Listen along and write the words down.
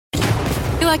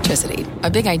Electricity, a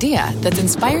big idea that's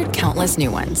inspired countless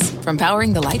new ones. From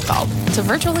powering the light bulb to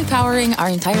virtually powering our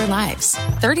entire lives.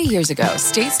 30 years ago,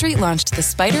 State Street launched the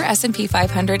SPDR S&P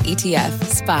 500 ETF,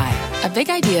 SPY. A big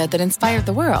idea that inspired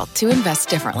the world to invest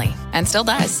differently. And still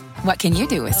does. What can you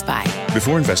do with SPY?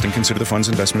 Before investing, consider the fund's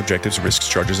investment objectives, risks,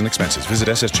 charges, and expenses. Visit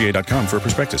ssga.com for a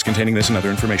prospectus containing this and other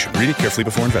information. Read it carefully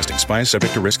before investing. SPY is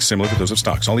subject to risks similar to those of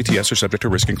stocks. All ETFs are subject to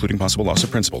risk, including possible loss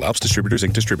of principal. Alps Distributors,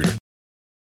 Inc. Distributor.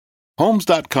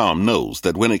 Homes.com knows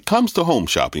that when it comes to home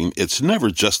shopping, it's never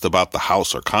just about the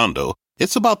house or condo.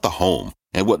 It's about the home.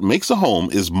 And what makes a home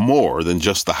is more than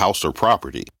just the house or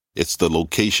property. It's the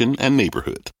location and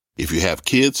neighborhood. If you have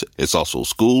kids, it's also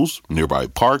schools, nearby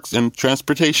parks, and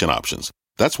transportation options.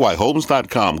 That's why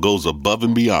Homes.com goes above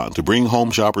and beyond to bring home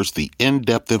shoppers the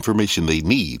in-depth information they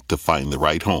need to find the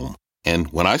right home.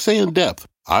 And when I say in-depth,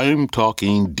 I'm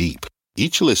talking deep.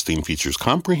 Each listing features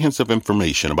comprehensive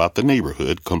information about the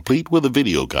neighborhood, complete with a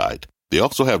video guide. They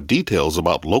also have details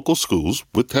about local schools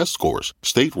with test scores,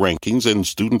 state rankings, and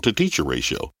student-to-teacher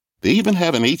ratio. They even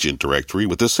have an agent directory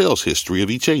with the sales history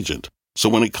of each agent. So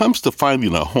when it comes to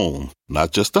finding a home,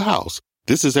 not just a house,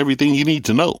 this is everything you need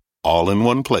to know, all in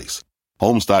one place.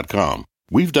 Homes.com.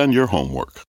 We've done your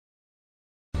homework.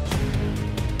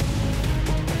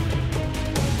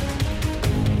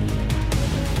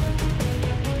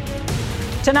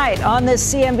 Tonight on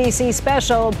this CNBC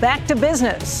special, back to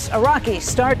business. A rocky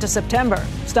start to September.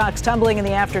 Stocks tumbling in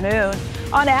the afternoon.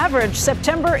 On average,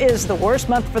 September is the worst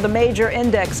month for the major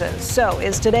indexes. So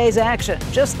is today's action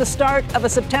just the start of a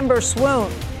September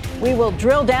swoon? We will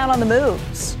drill down on the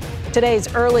moves.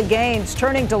 Today's early gains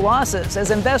turning to losses as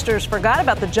investors forgot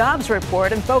about the jobs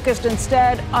report and focused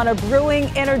instead on a brewing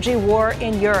energy war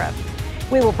in Europe.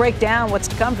 We will break down what's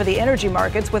to come for the energy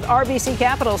markets with RBC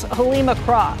Capital's Halima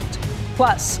Croft.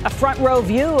 Plus, a front row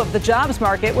view of the jobs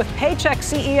market with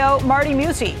Paychex CEO Marty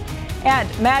Mucci and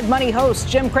Mad Money host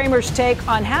Jim Cramer's take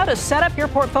on how to set up your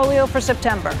portfolio for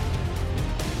September.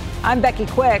 I'm Becky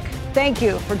Quick. Thank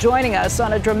you for joining us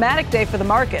on a dramatic day for the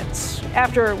markets.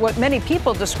 After what many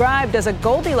people described as a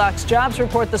Goldilocks jobs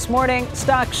report this morning,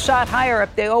 stocks shot higher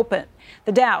at the open.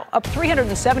 The Dow up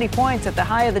 370 points at the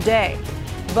high of the day.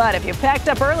 But if you packed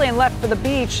up early and left for the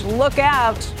beach, look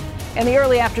out. In the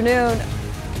early afternoon,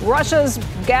 Russia's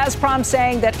Gazprom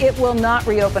saying that it will not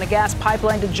reopen a gas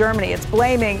pipeline to Germany. It's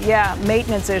blaming,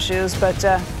 maintenance issues, but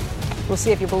we'll see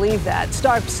if you believe that.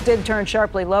 Stocks did turn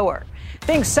sharply lower.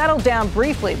 Things settled down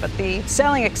briefly, but the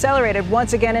selling accelerated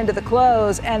once again into the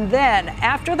close. And then,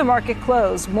 after the market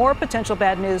closed, more potential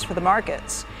bad news for the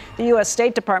markets. The U.S.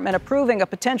 State Department approving a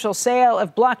potential sale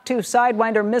of Block 2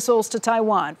 Sidewinder missiles to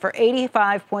Taiwan for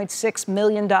 $85.6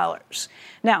 million.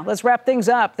 Now, let's wrap things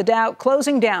up. The Dow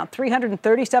closing down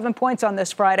 337 points on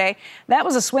this Friday. That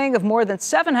was a swing of more than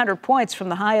 700 points from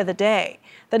the high of the day.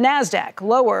 The Nasdaq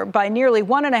lower by nearly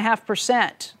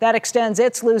 1.5%. That extends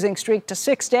its losing streak to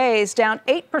 6 days, down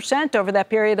 8% over that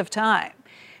period of time.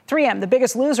 3M, the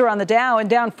biggest loser on the Dow and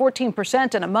down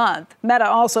 14% in a month. Meta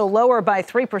also lower by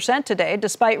 3% today,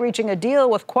 despite reaching a deal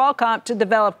with Qualcomm to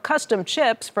develop custom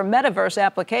chips for metaverse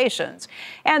applications.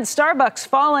 And Starbucks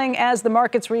falling as the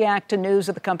markets react to news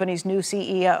of the company's new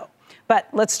CEO. But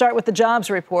let's start with the jobs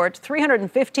report.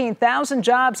 315,000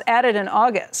 jobs added in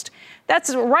August.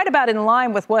 That's right about in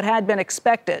line with what had been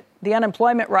expected. The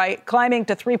unemployment rate climbing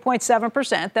to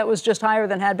 3.7%. That was just higher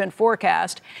than had been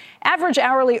forecast. Average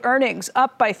hourly earnings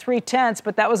up by 0.3,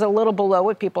 but that was a little below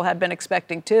what people had been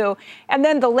expecting, too. And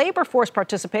then the labor force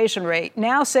participation rate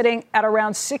now sitting at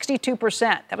around 62%.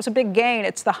 That was a big gain.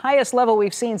 It's the highest level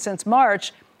we've seen since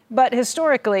March. But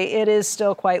historically, it is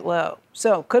still quite low.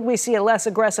 So could we see a less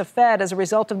aggressive Fed as a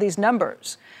result of these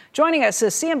numbers? Joining us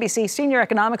is CNBC senior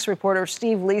economics reporter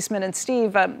Steve Liesman. And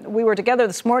Steve, we were together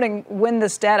this morning when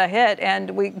this data hit,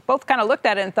 and we both kind of looked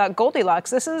at it and thought, Goldilocks,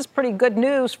 this is pretty good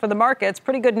news for the markets,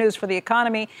 pretty good news for the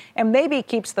economy, and maybe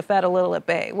keeps the Fed a little at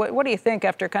bay. What do you think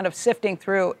after kind of sifting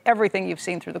through everything you've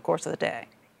seen through the course of the day?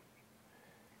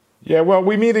 Yeah, well,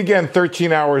 we meet again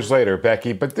 13 hours later,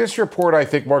 Becky. But this report, I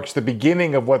think, marks the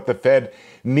beginning of what the Fed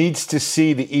needs to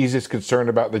see to ease its concern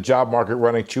about the job market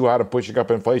running too hot and pushing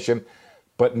up inflation,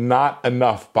 but not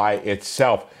enough by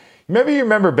itself. Maybe you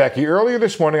remember, Becky, earlier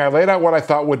this morning, I laid out what I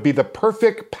thought would be the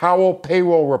perfect Powell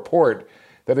payroll report.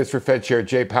 That is for Fed Chair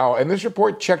Jay Powell. And this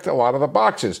report checked a lot of the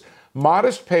boxes.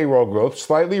 Modest payroll growth,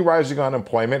 slightly rising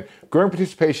unemployment, growing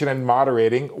participation, and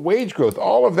moderating wage growth.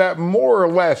 All of that, more or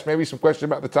less, maybe some question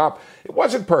about the top. It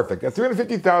wasn't perfect. At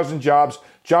 350,000 jobs,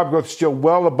 job growth still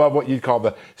well above what you'd call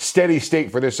the steady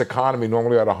state for this economy,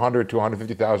 normally at 100 to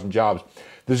 150,000 jobs.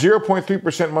 The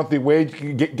 0.3% monthly wage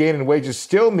gain in wages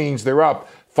still means they're up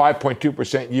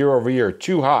 5.2% year over year.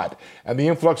 Too hot. And the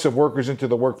influx of workers into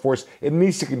the workforce, it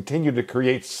needs to continue to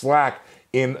create slack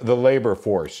in the labor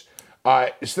force.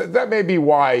 So that may be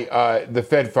why the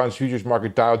Fed funds futures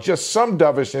market dialed just some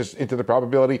dovishness into the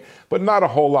probability, but not a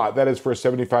whole lot. That is for a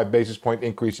 75 basis point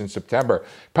increase in September.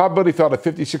 Probability fell to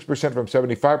 56% from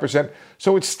 75%,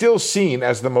 so it's still seen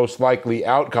as the most likely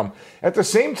outcome. At the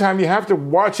same time, you have to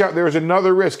watch out. There is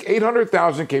another risk.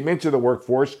 800,000 came into the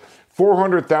workforce.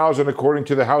 400,000, according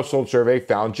to the household survey,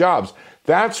 found jobs.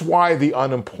 That's why the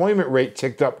unemployment rate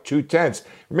ticked up 0.2.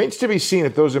 Remains to be seen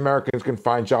if those Americans can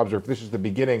find jobs or if this is the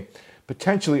beginning,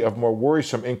 potentially, of more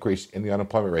worrisome increase in the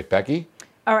unemployment rate. Becky?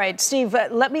 All right, Steve,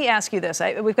 let me ask you this.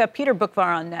 We've got Peter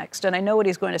Boockvar on next, and I know what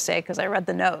he's going to say because I read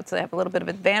the notes. I have a little bit of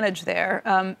advantage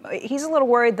there. He's a little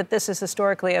worried that this is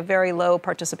historically a very low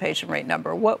participation rate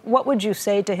number. What would you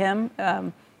say to him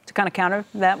to kind of counter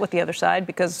that with the other side?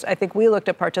 Because I think we looked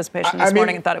at participation this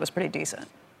morning and thought it was pretty decent.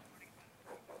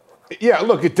 Yeah,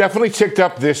 look, it definitely ticked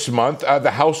up this month.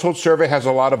 The household survey has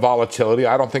a lot of volatility.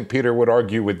 I don't think Peter would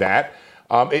argue with that.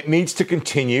 It needs to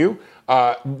continue.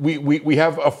 We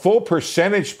have a full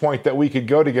percentage point that we could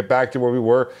go to get back to where we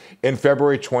were in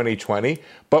February 2020,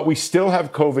 but we still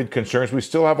have COVID concerns. We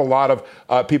still have a lot of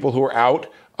people who are out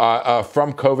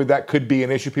from COVID. That could be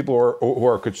an issue. People who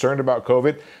are concerned about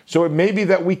COVID. So it may be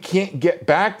that we can't get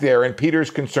back there, and Peter's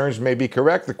concerns may be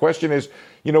correct. The question is,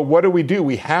 what do?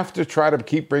 We have to try to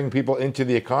keep bringing people into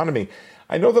the economy.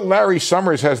 I know that Larry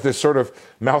Summers has this sort of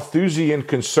Malthusian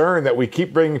concern that we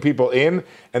keep bringing people in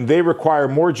and they require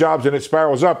more jobs and it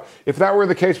spirals up. If that were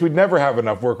the case, we'd never have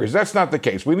enough workers. That's not the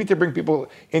case. We need to bring people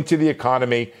into the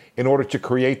economy in order to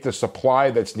create the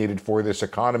supply that's needed for this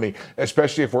economy,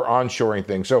 especially if we're onshoring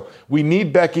things. So we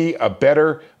need, Becky, a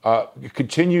better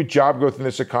continued job growth in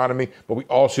this economy, but we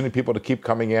also need people to keep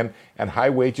coming in, and high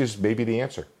wages may be the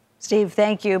answer. Steve,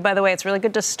 thank you. By the way, it's really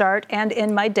good to start and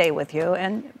end my day with you.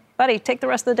 And buddy, take the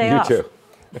rest of the day off. You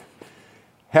too.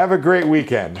 Have a great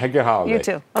weekend. Have a good holiday. You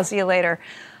too. I'll see you later.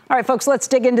 All right, folks, let's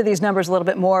dig into these numbers a little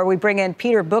bit more. We bring in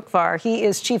Peter Boockvar. He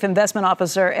is Chief Investment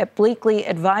Officer at Bleakley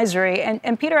Advisory.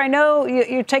 And Peter, I know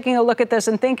you're taking a look at this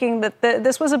and thinking that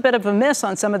this was a bit of a miss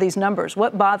on some of these numbers.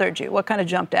 What bothered you? What kind of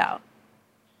jumped out?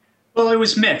 Well, it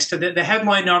was mixed. The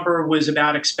headline number was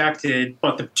about expected,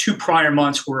 but the two prior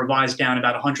months were revised down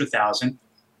about 100,000.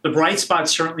 The bright spot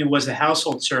certainly was the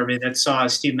household survey that saw,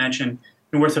 as Steve mentioned,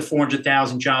 north of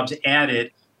 400,000 jobs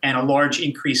added and a large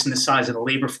increase in the size of the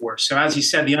labor force. So as you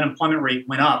said, the unemployment rate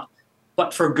went up,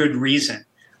 but for good reason.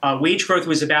 Wage growth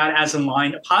was about as in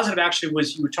line. Positive actually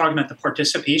was, you were talking about the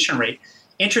participation rate.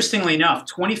 Interestingly enough,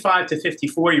 25 to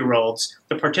 54-year-olds,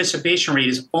 the participation rate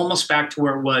is almost back to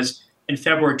where it was in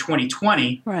February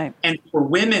 2020. Right. And for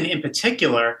women in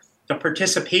particular, the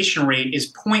participation rate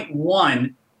is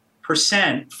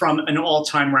 0.1% from an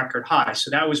all-time record high. So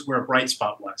that was where a bright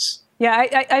spot was.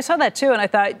 Yeah, I saw that too. And I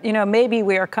thought, maybe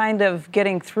we are kind of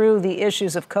getting through the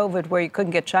issues of COVID where you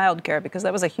couldn't get childcare, because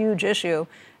that was a huge issue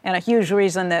and a huge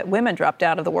reason that women dropped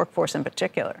out of the workforce in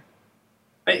particular.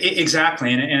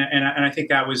 Exactly. And I think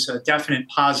that was a definite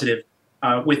positive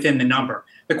within the number.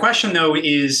 The question, though,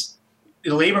 is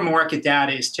the labor market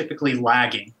data is typically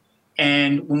lagging.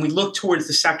 And when we look towards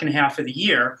the second half of the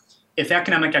year, if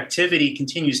economic activity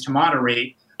continues to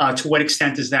moderate, to what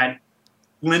extent does that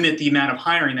limit the amount of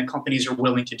hiring that companies are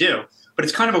willing to do? But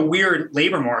it's kind of a weird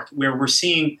labor market where we're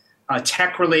seeing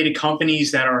tech-related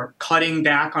companies that are cutting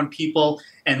back on people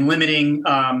and limiting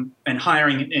and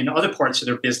hiring in other parts of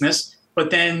their business. But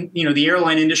then, the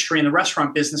airline industry and the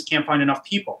restaurant business can't find enough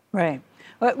people. Right.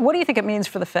 What do you think it means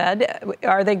for the Fed?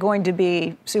 Are they going to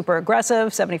be super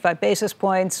aggressive, 75 basis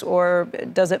points, or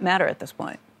does it matter at this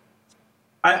point?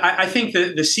 I think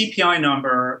the CPI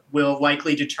number will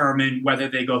likely determine whether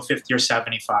they go 50 or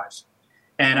 75.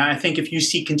 And I think if you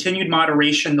see continued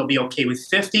moderation, they'll be okay with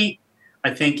 50.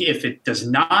 I think if it does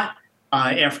not,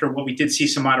 after what we did see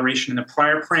some moderation in the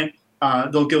prior print,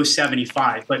 they'll go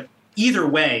 75. But either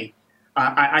way,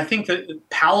 I think that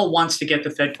Powell wants to get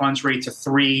the Fed funds rate to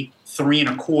 3,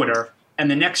 3.25, and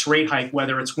the next rate hike,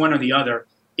 whether it's one or the other,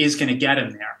 is going to get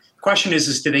him there. The question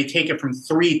is do they take it from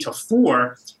 3 to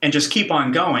 4 and just keep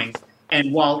on going?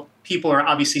 And while people are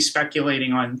obviously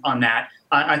speculating on that,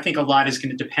 I think a lot is going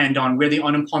to depend on where the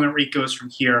unemployment rate goes from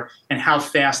here and how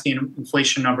fast the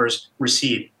inflation numbers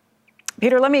recede.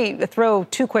 Peter, let me throw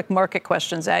two quick market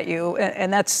questions at you,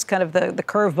 and that's kind of the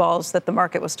curveballs that the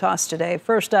market was tossed today.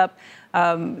 First up,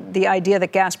 The idea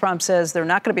that Gazprom says they're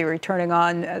not going to be returning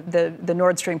on the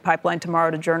Nord Stream pipeline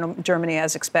tomorrow to Germany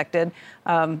as expected.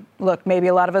 Look, maybe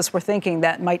a lot of us were thinking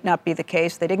that might not be the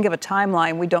case. They didn't give a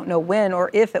timeline. We don't know when or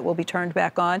if it will be turned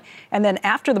back on. And then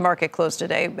after the market closed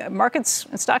today, markets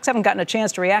and stocks haven't gotten a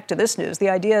chance to react to this news. The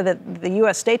idea that the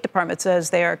U.S. State Department says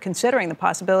they are considering the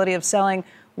possibility of selling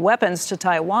weapons to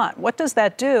Taiwan. What does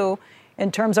that do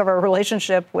in terms of our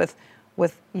relationship with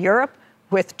Europe,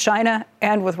 with China,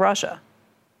 and with Russia?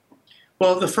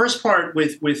 Well, the first part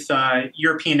with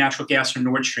European natural gas from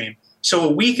Nord Stream. So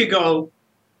a week ago,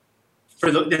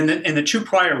 in the 2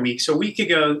 prior weeks, so a week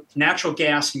ago, natural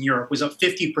gas in Europe was up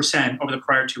 50% over the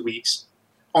prior 2 weeks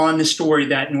on the story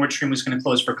that Nord Stream was going to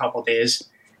close for a couple of days.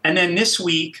 And then this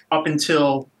week, up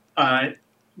until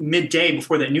midday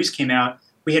before that news came out,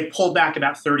 we had pulled back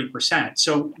about 30%.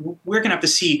 So we're going to have to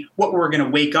see what we're going to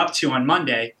wake up to on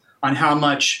Monday on how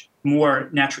much more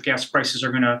natural gas prices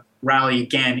are going to rally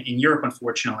again in Europe,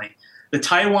 unfortunately. The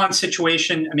Taiwan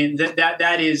situation, I mean,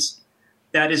 that is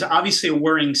obviously a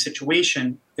worrying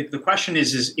situation. The question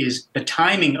is the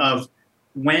timing of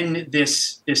when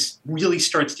this really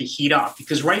starts to heat up.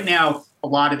 Because right now, a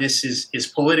lot of this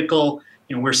is political.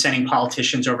 You know, we're sending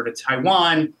politicians over to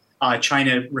Taiwan.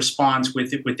 China responds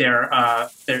with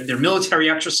their military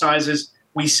exercises.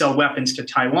 We sell weapons to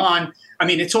Taiwan. I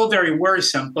mean, it's all very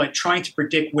worrisome, but trying to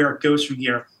predict where it goes from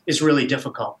here is really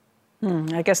difficult.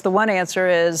 I guess the one answer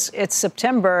is it's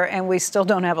September and we still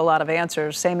don't have a lot of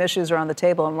answers. Same issues are on the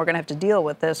table, and we're going to have to deal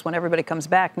with this when everybody comes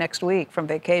back next week from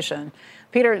vacation.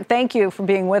 Peter, thank you for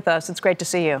being with us. It's great to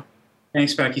see you.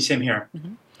 Thanks, Becky. Same here.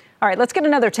 Mm-hmm. All right, let's get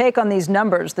another take on these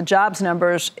numbers, the jobs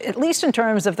numbers, at least in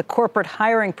terms of the corporate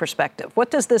hiring perspective.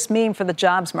 What does this mean for the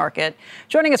jobs market?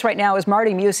 Joining us right now is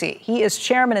Marty Mucci. He is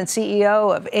chairman and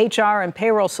CEO of HR and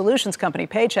payroll solutions company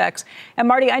Paychex. And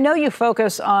Marty, I know you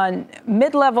focus on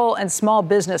mid-level and small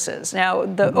businesses. Now,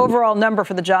 the overall number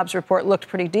for the jobs report looked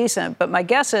pretty decent, but my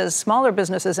guess is smaller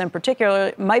businesses in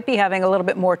particular might be having a little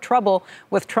bit more trouble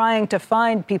with trying to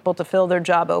find people to fill their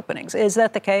job openings. Is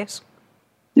that the case?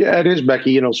 Yeah, it is,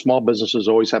 Becky. You know, small businesses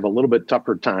always have a little bit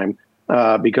tougher time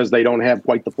because they don't have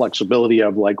quite the flexibility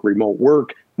of like remote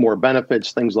work, more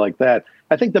benefits, things like that.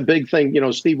 I think the big thing, you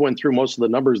know, Steve went through most of the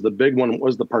numbers. The big one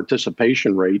was the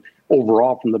participation rate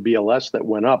overall from the BLS that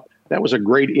went up. That was a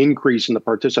great increase in the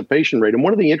participation rate. And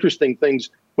one of the interesting things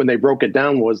when they broke it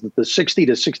down was that the 60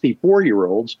 to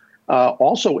 64-year-olds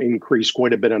also increased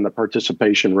quite a bit on the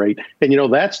participation rate. And, you know,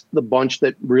 that's the bunch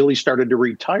that really started to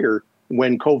retire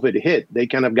when COVID hit. They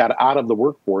kind of got out of the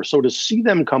workforce. So to see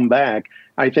them come back,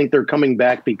 I think they're coming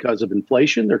back because of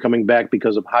inflation. They're coming back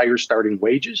because of higher starting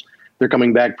wages. They're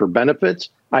coming back for benefits.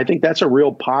 I think that's a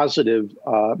real positive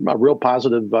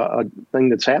thing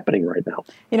that's happening right now.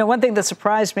 You know, one thing that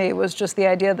surprised me was just the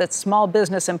idea that small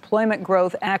business employment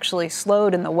growth actually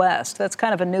slowed in the West. That's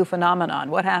kind of a new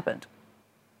phenomenon. What happened?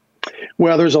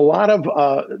 Well, there's a lot of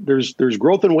there's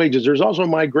growth in wages. There's also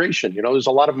migration. You know, there's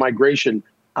a lot of migration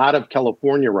out of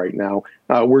California right now.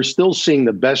 We're still seeing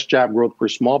the best job growth for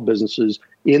small businesses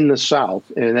in the South,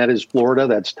 and that is Florida,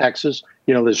 that's Texas.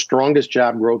 You know, the strongest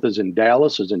job growth is in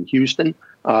Dallas, is in Houston,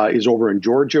 is over in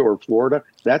Georgia or Florida.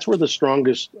 That's where the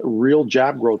strongest real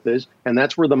job growth is, and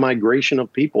that's where the migration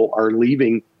of people are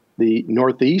leaving the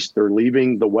Northeast, they're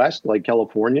leaving the West, like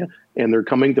California, and they're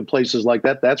coming to places like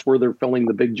that. That's where they're filling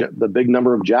the big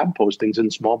number of job postings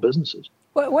in small businesses.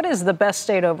 What is the best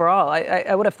state overall?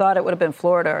 I would have thought it would have been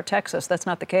Florida or Texas. That's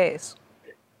not the case.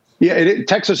 Yeah,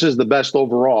 Texas is the best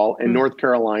overall, and North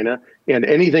Carolina, and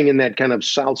anything in that kind of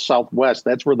southwest,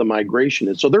 that's where the migration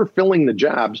is. So they're filling the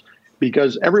jobs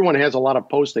because everyone has a lot of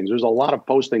postings. There's a lot of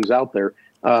postings out there,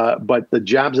 but the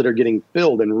jobs that are getting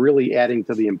filled and really adding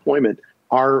to the employment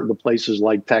are the places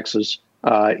like Texas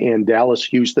and Dallas,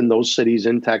 Houston, those cities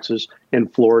in Texas,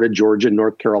 and Florida, Georgia,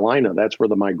 North Carolina. That's where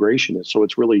the migration is. So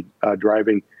it's really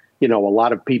driving, you know, a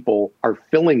lot of people are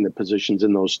filling the positions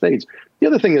in those states. The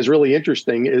other thing that's really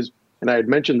interesting is, and I had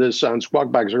mentioned this on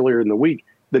Squawk Box earlier in the week,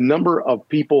 the number of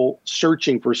people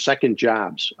searching for second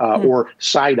jobs or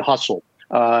side hustle.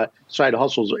 Side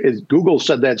hustles. Google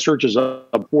said that search is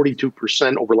up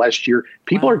 42% over last year.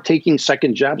 People are taking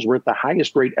second jobs. We're at the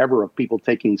highest rate ever of people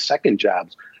taking second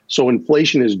jobs. So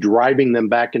inflation is driving them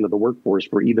back into the workforce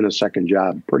for even a second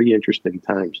job. Pretty interesting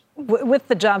times. With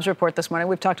the jobs report this morning,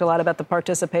 we've talked a lot about the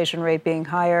participation rate being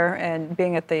higher and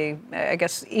being at the, I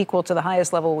guess, equal to the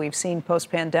highest level we've seen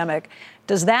post-pandemic.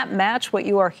 Does that match what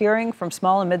you are hearing from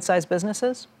small and mid-sized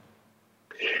businesses?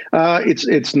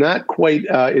 It's not quite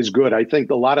as good. I think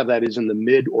a lot of that is in the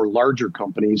mid or larger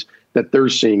companies that they're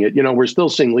seeing it. You know, we're still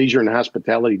seeing leisure and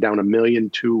hospitality down 1.2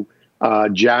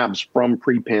 million jobs from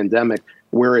pre-pandemic.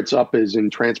 Where it's up is in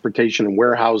transportation and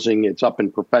warehousing. It's up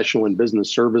in professional and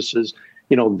business services.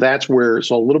 That's where,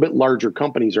 so a little bit larger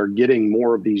companies are getting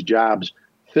more of these jobs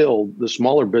filled. The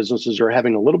smaller businesses are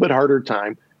having a little bit harder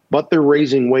time, but they're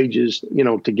raising wages,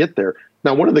 to get there.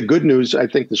 Now, one of the good news, I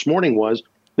think, this morning was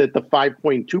that the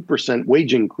 5.2%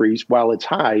 wage increase, while it's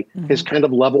high, has kind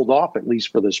of leveled off, at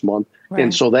least for this month. Right.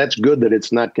 And so that's good that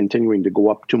it's not continuing to go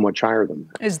up too much higher than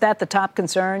that. Is that the top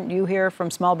concern you hear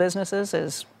from small businesses,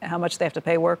 is how much they have to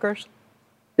pay workers?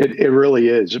 It really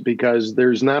is, because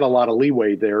there's not a lot of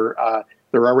leeway there.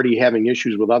 They're already having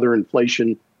issues with other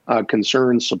inflation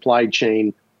concerns, supply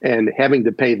chain, and having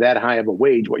to pay that high of a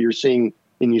wage. What you're seeing,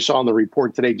 and you saw in the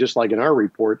report today, just like in our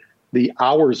report, the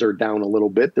hours are down a little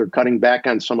bit. They're cutting back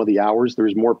on some of the hours.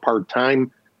 There's more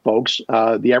part-time folks.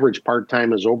 The average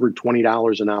part-time is over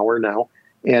 $20 an hour now.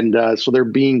 And so they're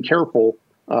being careful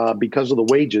because of the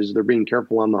wages. They're being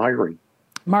careful on the hiring.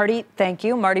 Marty, thank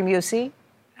you. Marty Mucci,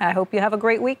 I hope you have a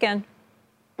great weekend.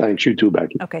 Thanks. You too,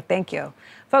 Becky. Okay, thank you.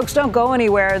 Folks, don't go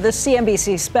anywhere. This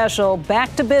CNBC special,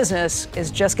 Back to Business, is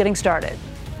just getting started.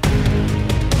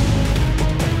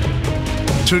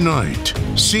 Tonight,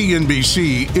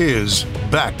 CNBC is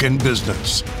back in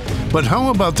business. But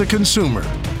how about the consumer?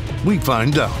 We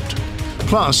find out.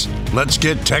 Plus, let's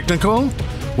get technical.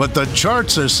 What the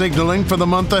charts are signaling for the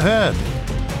month ahead.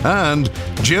 And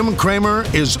Jim Cramer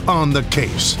is on the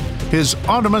case. His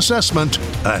autumn assessment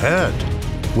ahead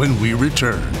when we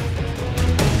return.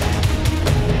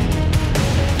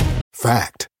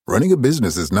 Fact. Running a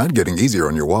business is not getting easier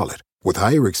on your wallet. With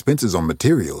higher expenses on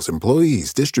materials,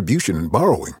 employees, distribution, and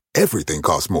borrowing, everything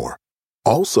costs more.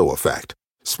 Also a fact.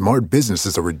 Smart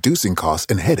businesses are reducing costs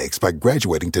and headaches by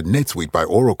graduating to NetSuite by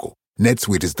Oracle.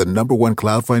 NetSuite is the #1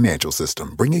 cloud financial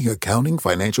system, bringing accounting,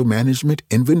 financial management,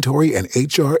 inventory, and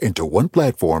HR into one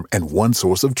platform and one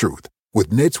source of truth. With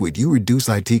NetSuite, you reduce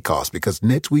IT costs because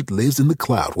NetSuite lives in the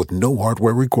cloud with no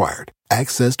hardware required.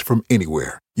 Accessed from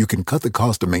anywhere. You can cut the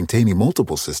cost of maintaining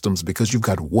multiple systems because you've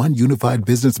got one unified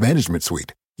business management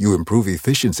suite. You improve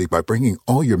efficiency by bringing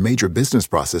all your major business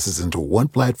processes into one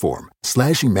platform,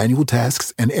 slashing manual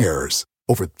tasks and errors.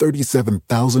 Over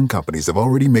 37,000 companies have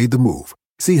already made the move.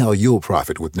 See how you'll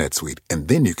profit with NetSuite, and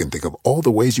then you can think of all the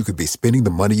ways you could be spending the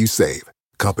money you save.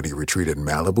 Company retreat in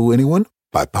Malibu, anyone?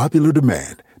 By popular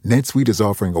demand, NetSuite is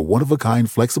offering a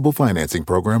one-of-a-kind flexible financing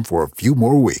program for a few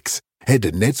more weeks. Head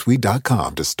to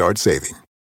netsuite.com to start saving.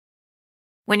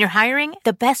 When you're hiring,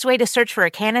 the best way to search for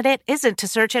a candidate isn't to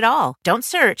search at all. Don't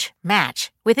search,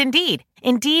 match with Indeed.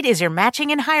 Indeed is your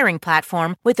matching and hiring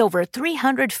platform with over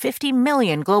 350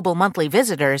 million global monthly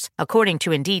visitors, according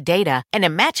to Indeed data, and a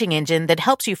matching engine that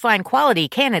helps you find quality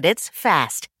candidates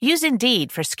fast. Use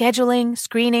Indeed for scheduling,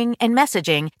 screening, and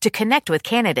messaging to connect with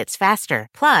candidates faster.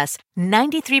 Plus,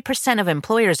 93% of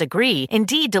employers agree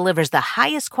Indeed delivers the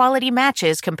highest quality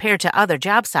matches compared to other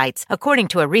job sites, according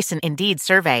to a recent Indeed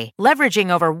survey. Leveraging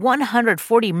over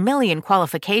 140 million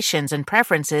qualifications and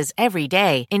preferences every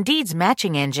day, Indeed's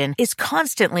matching engine is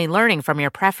constantly learning from your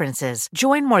preferences.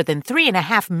 Join more than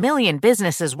 3.5 million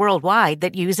businesses worldwide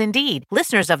that use Indeed.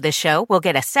 Listeners of this show will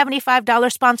get a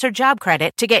 $75 sponsored job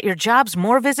credit to get your jobs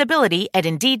more visibility at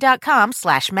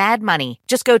Indeed.com/madmoney.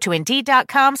 Just go to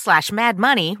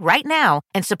Indeed.com/madmoney right now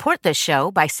and support this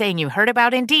show by saying you heard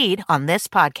about Indeed on this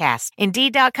podcast.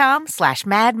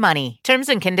 Indeed.com/madmoney. Terms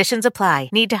and conditions apply.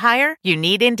 Need to hire? You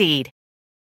need Indeed.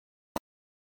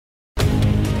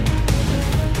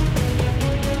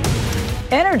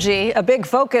 Energy, a big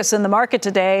focus in the market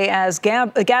today as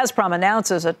Gazprom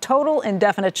announces a total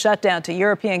indefinite shutdown to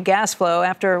European gas flow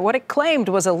after what it claimed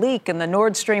was a leak in the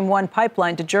Nord Stream 1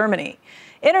 pipeline to Germany.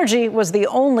 Energy was the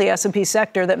only S&P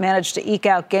sector that managed to eke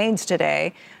out gains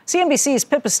today. CNBC's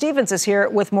Pippa Stevens is here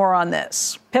with more on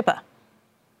this. Pippa.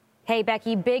 Hey,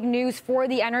 Becky, big news for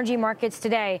the energy markets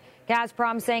today.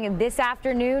 Gazprom saying this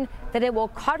afternoon that it will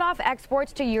cut off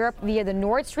exports to Europe via the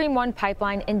Nord Stream 1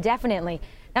 pipeline indefinitely.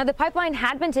 Now, the pipeline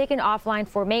had been taken offline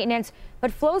for maintenance,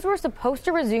 but flows were supposed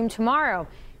to resume tomorrow.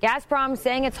 Gazprom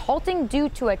saying it's halting due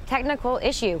to a technical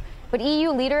issue, but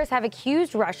EU leaders have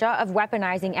accused Russia of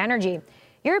weaponizing energy.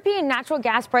 European natural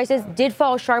gas prices did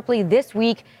fall sharply this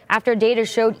week after data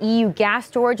showed EU gas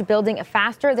storage building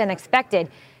faster than expected.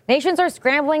 Nations are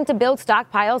scrambling to build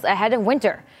stockpiles ahead of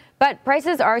winter, but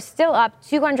prices are still up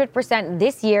 200%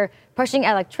 this year, pushing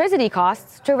electricity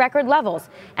costs to record levels.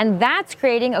 And that's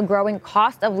creating a growing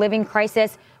cost of living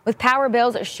crisis, with power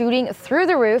bills shooting through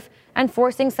the roof and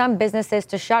forcing some businesses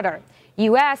to shutter.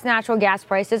 U.S. natural gas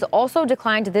prices also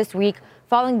declined this week,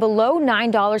 falling below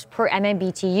 $9 per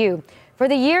MMBTU. For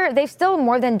the year, they've still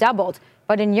more than doubled.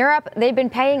 But in Europe, they've been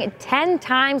paying 10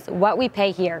 times what we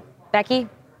pay here. Becky?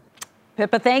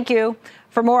 Pippa, thank you.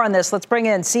 For more on this, let's bring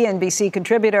in CNBC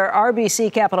contributor,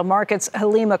 RBC Capital Markets,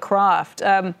 Helima Croft.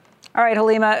 All right,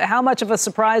 Helima, how much of a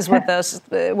surprise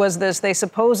was this? They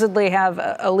supposedly have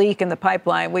a leak in the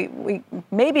pipeline. We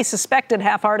maybe suspected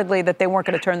half-heartedly that they weren't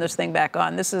going to turn this thing back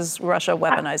on. This is Russia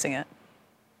weaponizing it.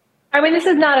 I mean, this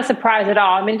is not a surprise at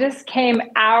all. I mean, this came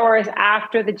hours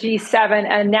after the G7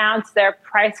 announced their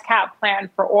price cap plan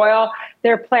for oil,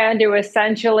 their plan to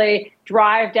essentially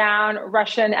drive down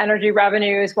Russian energy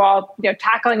revenues while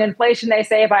tackling inflation, they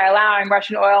say, by allowing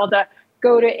Russian oil to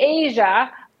go to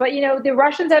Asia. But, the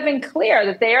Russians have been clear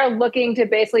that they are looking to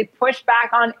basically push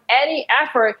back on any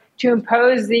effort to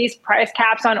impose these price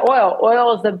caps on oil.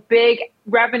 Oil is the big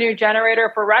revenue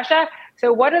generator for Russia.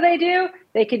 So what do?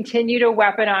 They continue to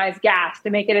weaponize gas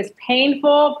to make it as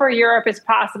painful for Europe as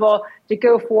possible to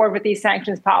go forward with these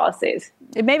sanctions policies.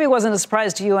 It maybe wasn't a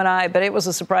surprise to you and I, but it was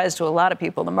a surprise to a lot of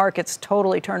people. The markets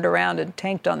totally turned around and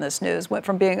tanked on this news, went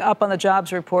from being up on the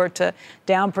jobs report to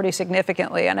down pretty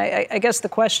significantly. And I guess the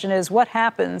question is, what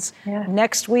happens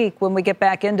next week when we get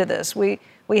back into this? We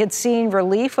had seen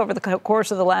relief over the course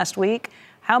of the last week.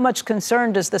 How much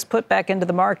concern does this put back into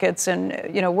the markets, and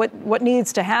what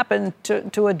needs to happen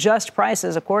to adjust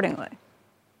prices accordingly?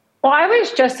 Well, I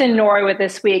was just in Norway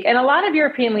this week, and a lot of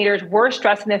European leaders were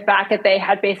stressing the fact that they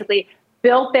had basically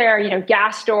built their,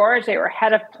 gas storage. They were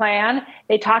ahead of plan.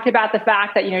 They talked about the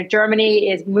fact that,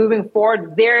 Germany is moving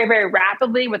forward very, very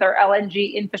rapidly with our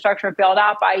LNG infrastructure build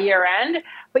out by year end.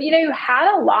 But, you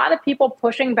had a lot of people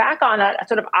pushing back on a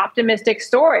sort of optimistic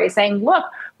story saying, look,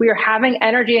 we are having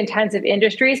energy intensive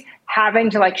industries having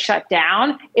to shut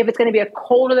down. If it's going to be a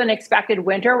colder than expected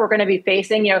winter, we're going to be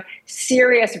facing,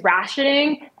 serious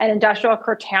rationing and industrial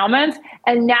curtailments.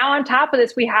 And now on top of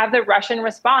this, we have the Russian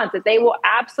response that they will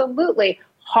absolutely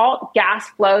halt gas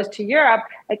flows to Europe,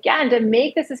 again, to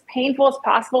make this as painful as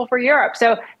possible for Europe.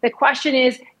 So the question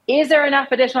is there enough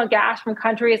additional gas from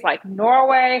countries like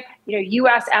Norway,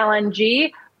 U.S.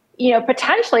 LNG?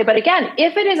 Potentially. But again,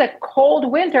 if it is a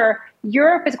cold winter,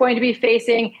 Europe is going to be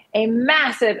facing a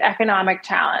massive economic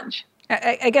challenge.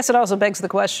 I guess it also begs the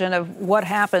question of what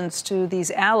happens to these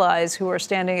allies who are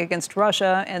standing against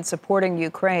Russia and supporting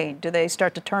Ukraine. Do they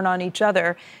start to turn on each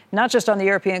other, not just on the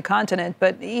European continent,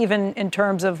 but even in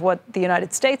terms of what the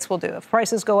United States will do? If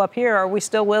prices go up here, are we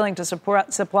still willing to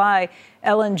supply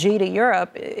LNG to Europe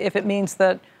if it means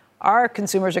that our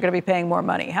consumers are going to be paying more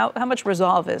money? How much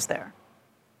resolve is there?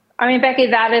 I mean, Becky,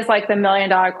 that is the $1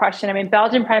 million question. I mean,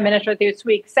 Belgian Prime Minister this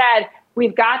week said,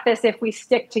 we've got this if we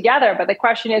stick together. But the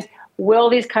question is,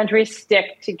 will these countries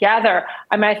stick together?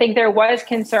 I mean, I think there was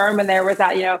concern when there was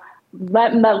that,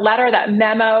 letter, that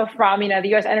memo from, the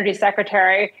U.S. Energy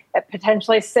Secretary that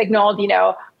potentially signaled,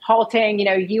 halting,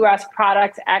 U.S.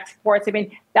 products exports. I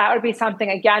mean, that would be something,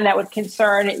 again, that would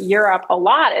concern Europe a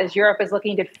lot as Europe is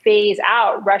looking to phase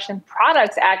out Russian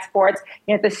products exports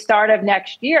at the start of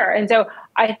next year. And so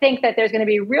I think that there's going to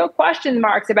be real question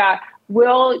marks about,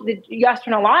 will the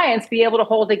Western alliance be able to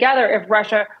hold together if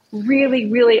Russia really,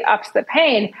 really ups the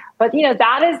pain? But,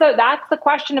 that's the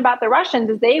question about the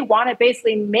Russians, is they want to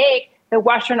basically make the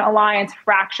Western alliance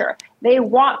fracture. They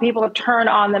want people to turn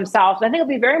on themselves. And I think it'll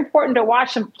be very important to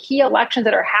watch some key elections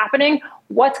that are happening.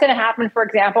 What's going to happen, for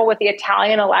example, with the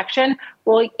Italian election?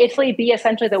 Will Italy be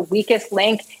essentially the weakest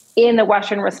link in the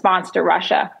Western response to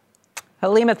Russia?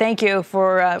 Helima, thank you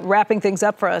for wrapping things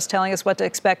up for us, telling us what to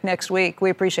expect next week. We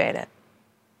appreciate it.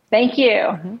 Thank you.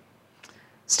 Mm-hmm.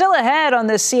 Still ahead on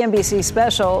this CNBC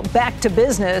special, Back to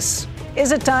Business.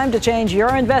 Is it time to change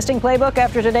your investing playbook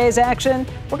after today's action?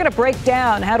 We're going to break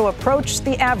down how to approach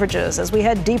the averages as we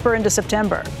head deeper into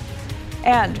September.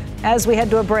 And as we head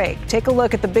to a break, take a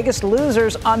look at the biggest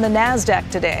losers on the NASDAQ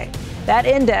today. That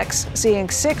index seeing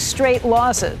 6 straight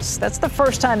losses. That's the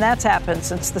first time that's happened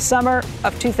since the summer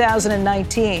of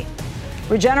 2019.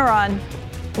 Regeneron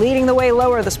leading the way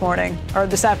lower this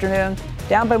afternoon,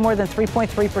 down by more than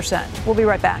 3.3%. We'll be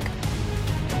right back.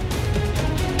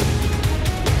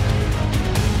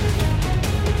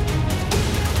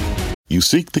 You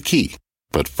seek the key,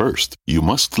 but first, you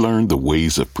must learn the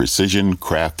ways of precision,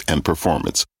 craft, and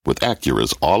performance with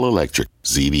Acura's all-electric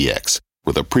ZDX.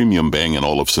 With a premium Bang &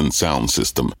 Olufsen sound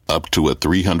system up to a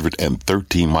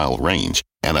 313-mile range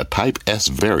and a Type S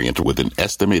variant with an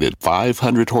estimated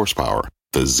 500 horsepower,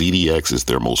 the ZDX is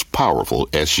their most powerful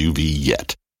SUV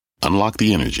yet. Unlock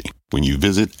the energy when you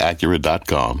visit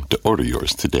Acura.com to order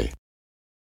yours today.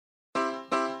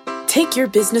 Take your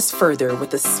business further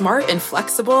with the smart and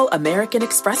flexible American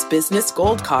Express Business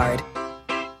Gold Card.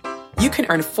 You can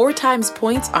earn 4 times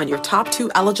points on your top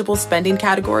 2 eligible spending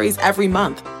categories every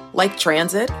month, like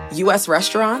transit, U.S.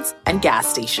 restaurants, and gas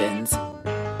stations.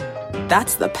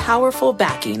 That's the powerful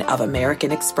backing of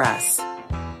American Express.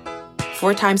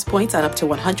 4 times points on up to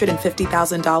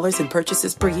 $150,000 in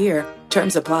purchases per year.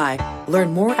 Terms apply.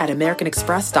 Learn more at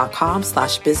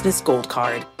americanexpress.com/business gold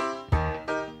card.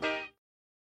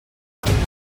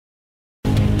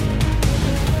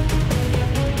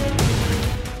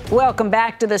 Welcome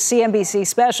back to the CNBC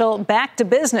special, Back to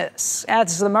Business.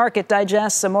 As the market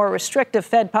digests a more restrictive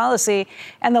Fed policy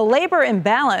and the labor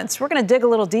imbalance, we're going to dig a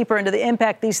little deeper into the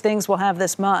impact these things will have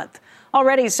this month.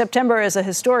 Already, September is a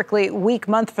historically weak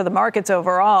month for the markets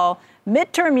overall.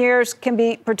 Midterm years can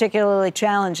be particularly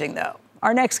challenging, though.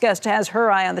 Our next guest has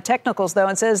her eye on the technicals, though,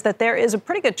 and says that there is a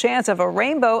pretty good chance of a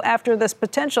rainbow after this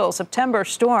potential September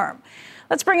storm.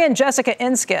 Let's bring in Jessica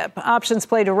Inskip, Options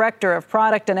Play Director of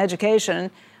Product and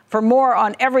Education, for more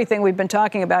on everything we've been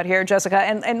talking about here, Jessica.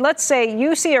 And let's say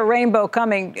you see a rainbow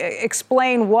coming.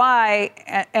 Explain why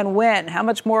and when. How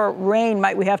much more rain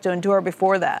might we have to endure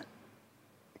before that?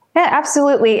 Yeah,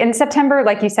 absolutely. And September,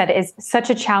 like you said, is such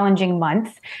a challenging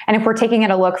month. And if we're taking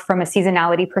a look from a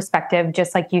seasonality perspective,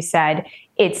 just like you said,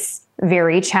 it's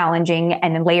very challenging,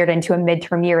 and then layered into a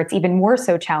midterm year, it's even more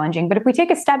so challenging. But if we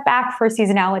take a step back for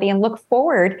seasonality and look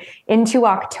forward into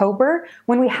October,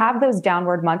 when we have those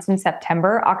downward months in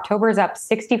September, October is up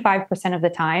 65% of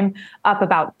the time, up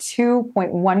about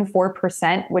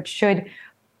 2.14%, which should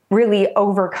really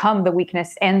overcome the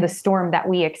weakness and the storm that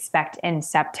we expect in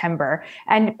September.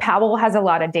 And Powell has a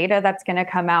lot of data that's going to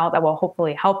come out that will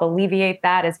hopefully help alleviate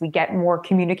that as we get more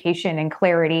communication and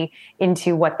clarity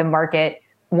into what the market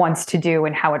wants to do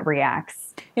and how it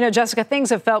reacts. You know, Jessica, things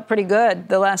have felt pretty good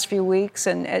the last few weeks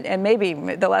and maybe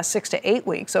the last 6 to 8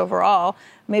 weeks overall.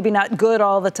 Maybe not good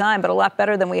all the time, but a lot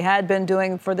better than we had been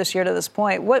doing for this year to this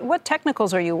point. What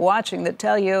technicals are you watching that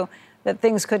tell you that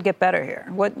things could get better here?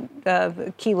 What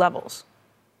key levels?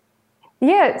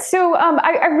 Yeah, so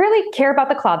I really care about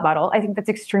the cloud model. I think that's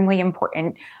extremely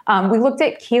important. We looked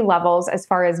at key levels as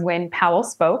far as when Powell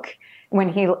spoke,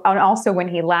 when he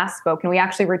last spoke, and we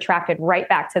actually retracted right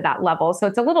back to that level. So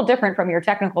it's a little different from your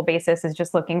technical basis, is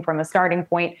just looking from a starting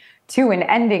point to an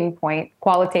ending point,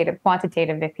 qualitative,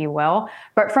 quantitative, if you will.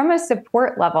 But from a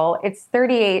support level, it's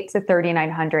 38 to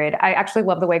 3,900. I actually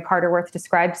love the way Carter Worth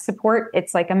describes support.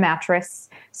 It's like a mattress.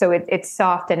 So it's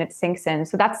soft and it sinks in.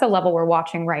 So that's the level we're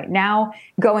watching right now.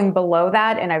 Going below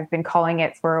that, and I've been calling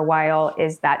it for a while,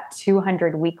 is that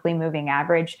 200 weekly moving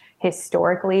average.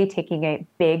 Historically, taking a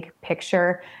big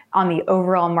picture on the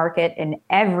overall market in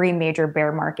every major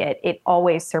bear market, it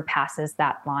always surpasses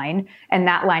that line. And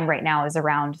that line right now is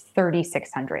around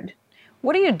 3,600.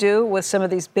 What do you do with some of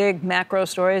these big macro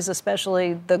stories,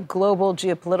 especially the global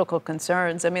geopolitical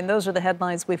concerns? I mean, those are the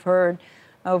headlines we've heard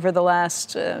over the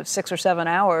last 6 or 7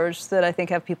 hours that I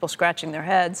think have people scratching their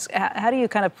heads. How do you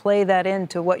kind of play that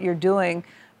into what you're doing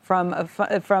from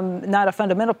not a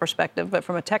fundamental perspective, but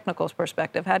from a technical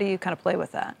perspective? How do you kind of play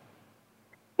with that?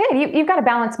 Yeah, you've got to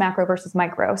balance macro versus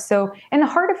micro. So in the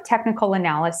heart of technical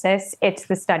analysis, it's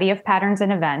the study of patterns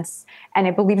and events, and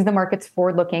it believes the market's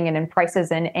forward-looking and then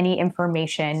prices in any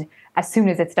information as soon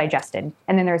as it's digested.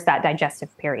 And then there's that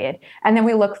digestive period. And then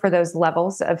we look for those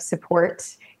levels of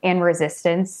support and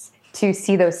resistance to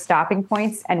see those stopping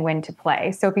points and when to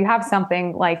play. So if you have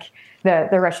something like the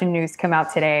Russian news come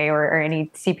out today or any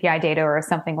CPI data or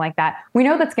something like that, we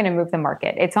know that's going to move the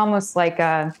market. It's almost like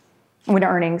when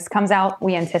earnings comes out,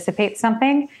 we anticipate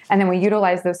something, and then we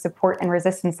utilize those support and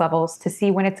resistance levels to see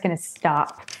when it's going to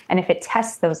stop. And if it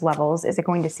tests those levels, is it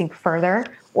going to sink further,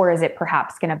 or is it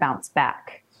perhaps going to bounce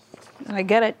back? I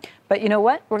get it. But you know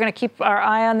what? We're going to keep our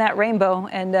eye on that rainbow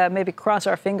and maybe cross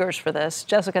our fingers for this.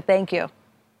 Jessica, thank you.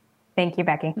 Thank you,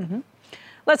 Becky. Mm-hmm.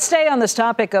 Let's stay on this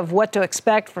topic of what to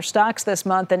expect for stocks this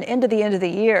month and into the end of the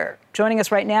year. Joining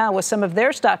us right now with some of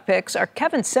their stock picks are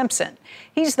Kevin Simpson.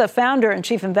 He's the founder and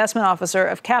chief investment officer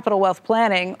of Capital Wealth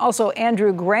Planning. Also,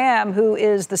 Andrew Graham, who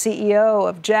is the CEO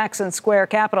of Jackson Square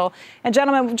Capital. And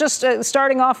gentlemen, just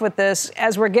starting off with this,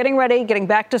 as we're getting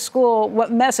back to school,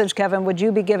 what message, Kevin, would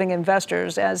you be giving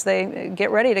investors as they get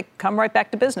ready to come right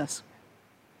back to business?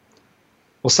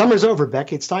 Well, summer's over,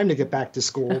 Becky. It's time to get back to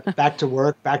school, back to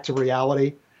work, back to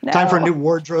reality. No. Time for a new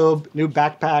wardrobe, new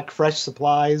backpack, fresh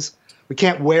supplies. We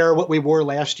can't wear what we wore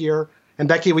last year. And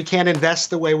Becky, we can't invest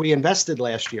the way we invested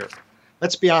last year.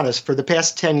 Let's be honest, for the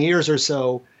past 10 years or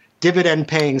so,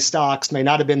 dividend-paying stocks may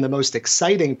not have been the most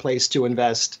exciting place to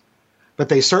invest, but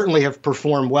they certainly have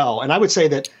performed well. And I would say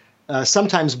that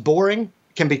sometimes boring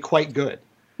can be quite good.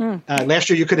 Last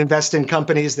year, you could invest in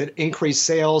companies that increased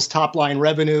sales, top-line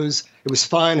revenues. It was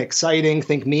fun, exciting.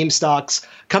 Think meme stocks.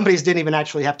 Companies didn't even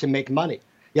actually have to make money,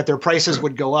 yet their prices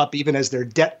would go up even as their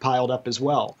debt piled up as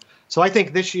well. So I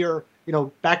think this year,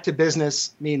 back to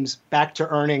business means back to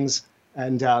earnings,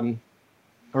 and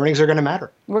earnings are going to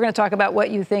matter. We're going to talk about what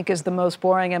you think is the most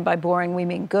boring, and by boring we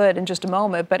mean good, in just a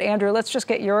moment. But Andrew, let's just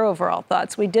get your overall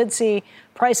thoughts. We did see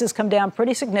prices come down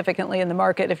pretty significantly in the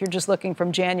market if you're just looking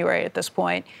from January at this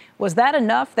point. Was that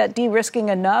enough, that de-risking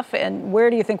enough? And where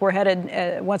do you think we're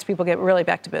headed once people get really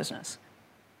back to business?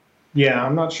 Yeah,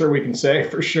 I'm not sure we can say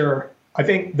for sure. I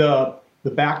think the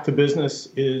back to business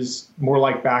is more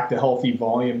like back to healthy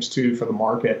volumes too for the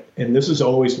market. And this is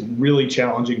always a really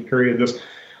challenging period. This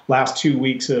last 2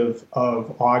 weeks of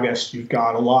August, you've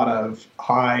got a lot of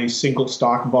high single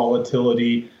stock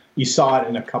volatility. You saw it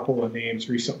in a couple of names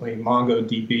recently,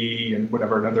 MongoDB and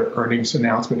whatever, another earnings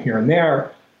announcement here and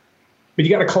there. But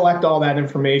you got to collect all that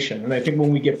information. And I think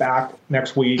when we get back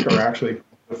next week, or actually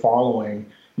the following,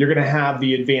 you're going to have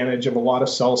the advantage of a lot of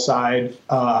sell-side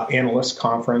analyst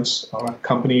conference,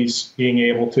 companies being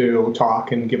able to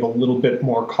talk and give a little bit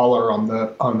more color on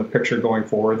the picture going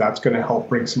forward. That's going to help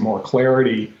bring some more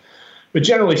clarity. But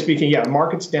generally speaking, yeah, the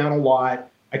market's down a lot.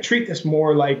 I treat this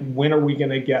more like, when are we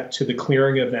going to get to the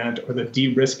clearing event or the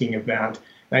de-risking event?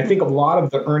 And I think a lot of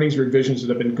the earnings revisions that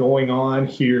have been going on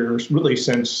here really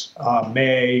since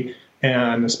May,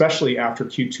 and especially after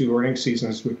Q2 earnings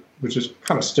seasons, which is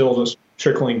kind of still just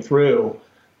trickling through.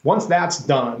 Once that's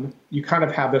done, you kind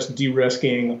of have this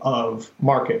de-risking of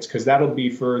markets, because that'll be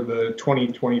for the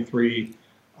 2023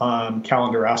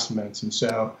 calendar estimates. And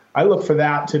so I look for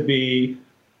that to be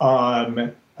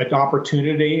an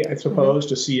opportunity, I suppose,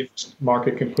 to see if the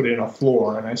market can put in a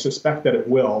floor. And I suspect that it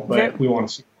will, but we want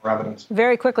to see more evidence.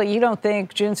 Very quickly, you don't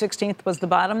think June 16th was the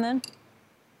bottom then?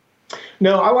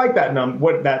 No, I like that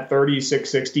number, that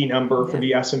 3660 number for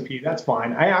the S&P. That's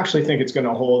fine. I actually think it's going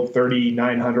to hold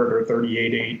 3,900 or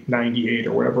 38,898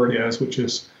 or whatever it is, which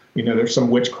is, there's some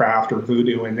witchcraft or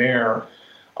voodoo in there.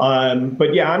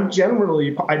 But yeah,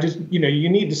 you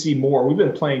need to see more. We've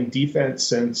been playing defense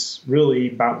since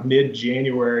really about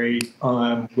mid-January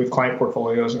with client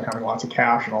portfolios and having lots of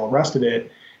cash and all the rest of it.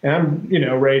 And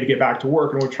I'm, ready to get back to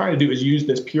work. And what we're trying to do is use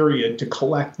this period to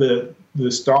collect the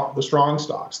strong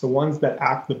stocks, the ones that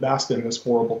act the best in this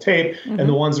horrible tape, and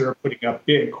the ones that are putting up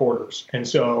big quarters. And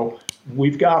so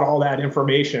we've got all that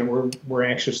information. We're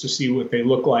anxious to see what they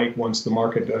look like once the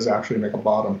market does actually make a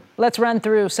bottom. Let's run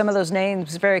through some of those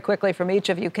names very quickly from each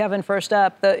of you. Kevin, first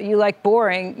up, you like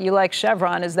boring, you like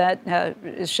Chevron. Is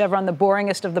Chevron the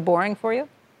boringest of the boring for you?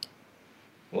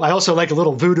 Well, I also like a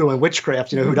little voodoo and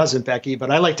witchcraft, who doesn't, Becky?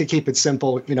 But I like to keep it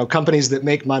simple, companies that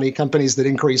make money, companies that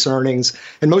increase earnings,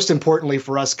 and most importantly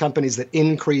for us, companies that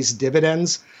increase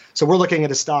dividends. So we're looking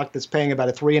at a stock that's paying about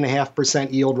a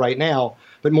 3.5% yield right now.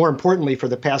 But more importantly, for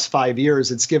the past 5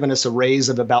 years, it's given us a raise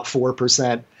of about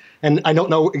 4%. And I don't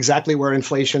know exactly where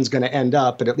inflation is going to end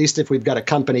up, but at least if we've got a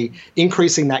company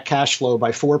increasing that cash flow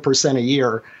by 4% a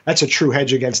year, that's a true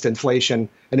hedge against inflation.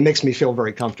 And it makes me feel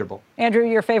very comfortable. Andrew,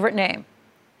 your favorite name?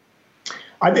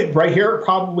 I think right here,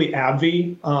 probably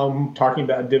AbbVie, talking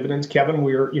about dividends. Kevin,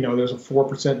 there's a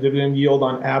 4% dividend yield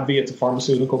on AbbVie. It's a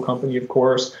pharmaceutical company, of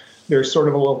course. There's sort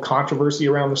of a little controversy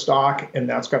around the stock, and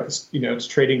that's got this, it's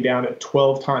trading down at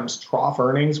 12 times trough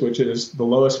earnings, which is the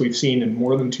lowest we've seen in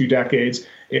more than 2 decades.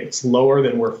 It's lower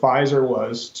than where Pfizer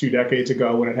was 2 decades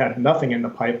ago when it had nothing in the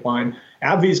pipeline.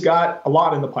 AbbVie's got a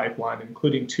lot in the pipeline,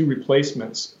 including 2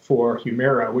 replacements for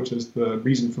Humira, which is the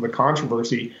reason for the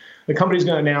controversy. The company's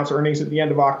going to announce earnings at the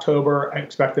end of October. I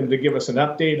expect them to give us an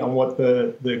update on what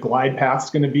the glide path is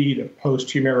going to be to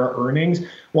post-Humira earnings.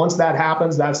 Once that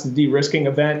happens, that's the de-risking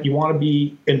event. You want to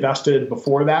be invested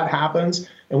before that happens.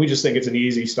 And we just think it's an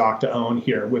easy stock to own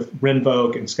here with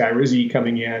Rinvoq and Skyrizi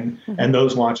coming in, and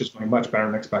those launches going much better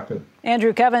than expected.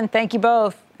 Andrew, Kevin, thank you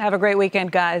both. Have a great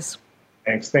weekend, guys.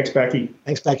 Thanks, Becky.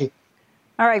 Thanks, Becky.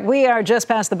 All right, we are just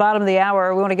past the bottom of the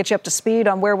hour. We want to get you up to speed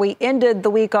on where we ended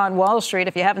the week on Wall Street.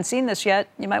 If you haven't seen this yet,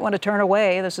 you might want to turn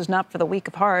away. This is not for the weak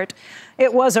of heart.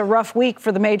 It was a rough week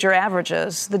for the major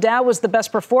averages. The Dow was the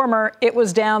best performer. It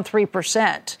was down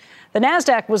 3%. The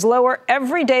Nasdaq was lower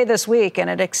every day this week, and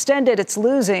it extended its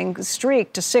losing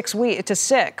streak to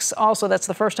 6. Also, that's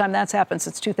the first time that's happened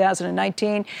since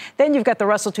 2019. Then you've got the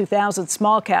Russell 2000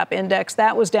 small cap index.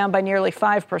 That was down by nearly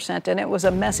 5%, and it was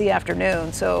a messy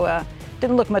afternoon. So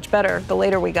didn't look much better the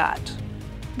later we got.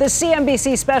 The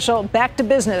CNBC special Back to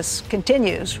Business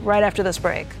continues right after this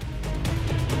break.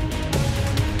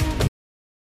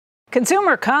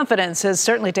 Consumer confidence has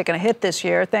certainly taken a hit this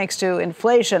year thanks to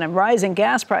inflation and rising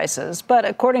gas prices. But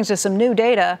according to some new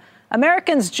data,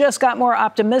 Americans just got more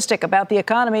optimistic about the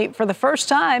economy for the first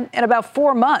time in about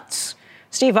 4 months.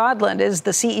 Steve Odland is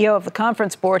the CEO of the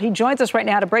Conference Board. He joins us right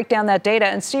now to break down that data.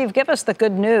 And Steve, give us the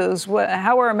good news.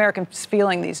 How are Americans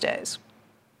feeling these days?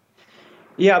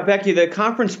 Yeah, Becky, the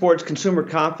Conference Board's Consumer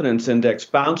Confidence Index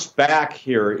bounced back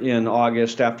here in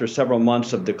August after several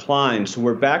months of decline. So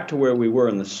we're back to where we were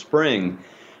in the spring.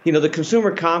 You know, the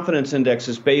Consumer Confidence Index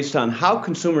is based on how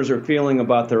consumers are feeling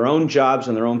about their own jobs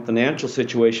and their own financial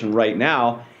situation right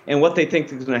now and what they think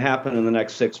is going to happen in the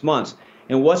next 6 months.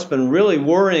 And what's been really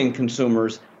worrying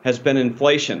consumers has been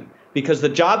inflation, because the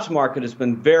jobs market has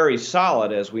been very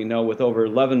solid, as we know, with over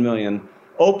 11 million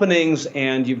openings,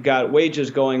 and you've got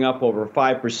wages going up over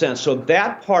 5%. So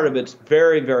that part of it's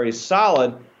very, very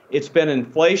solid. It's been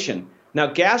inflation. Now,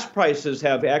 gas prices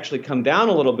have actually come down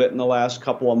a little bit in the last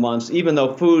couple of months, even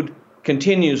though food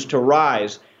continues to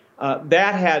rise.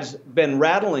 That has been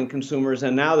rattling consumers,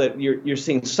 and now that you're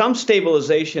seeing some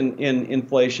stabilization in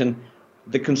inflation,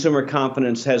 the consumer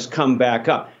confidence has come back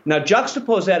up. Now,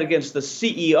 juxtapose that against the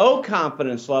CEO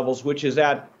confidence levels, which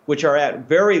are at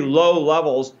very low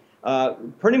levels,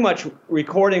 pretty much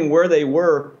recording where they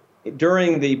were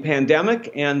during the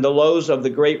pandemic and the lows of the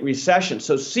Great Recession.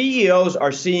 So CEOs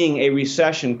are seeing a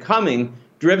recession coming,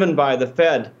 driven by the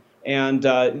Fed, and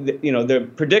the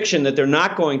prediction that they're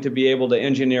not going to be able to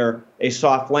engineer a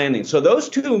soft landing. So those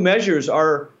two measures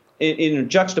are, in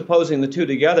juxtaposing the two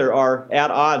together, are at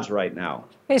odds right now.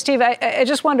 Hey, Steve, I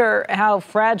just wonder how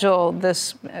fragile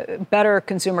this better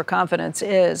consumer confidence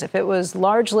is. If it was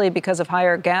largely because of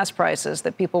higher gas prices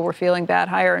that people were feeling bad,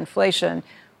 higher inflation,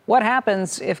 what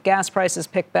happens if gas prices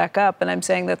pick back up? And I'm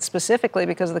saying that specifically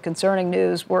because of the concerning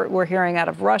news we're hearing out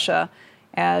of Russia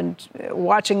and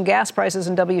watching gas prices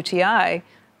in WTI,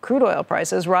 crude oil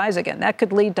prices rise again. That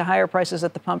could lead to higher prices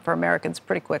at the pump for Americans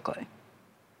pretty quickly.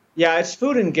 Yeah, it's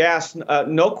food and gas,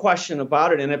 no question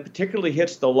about it, and it particularly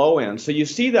hits the low end. So you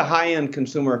see the high-end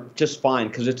consumer just fine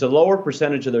because it's a lower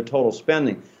percentage of their total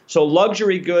spending. So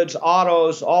luxury goods,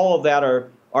 autos, all of that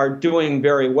are doing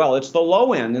very well. It's the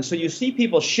low end, and so you see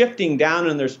people shifting down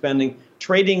in their spending,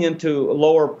 trading into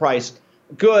lower-priced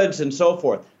goods and so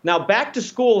forth. Now, back to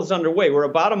school is underway. We're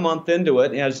about a month into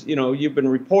it, as you know, you've been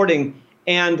reporting.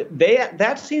 And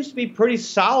that seems to be pretty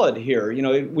solid here. You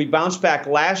know, we bounced back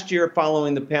last year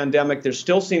following the pandemic. There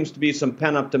still seems to be some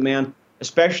pent-up demand,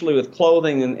 especially with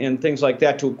clothing and things like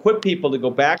that, to equip people to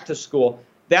go back to school.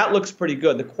 That looks pretty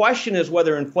good. The question is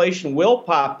whether inflation will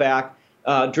pop back,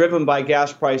 driven by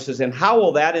gas prices, and how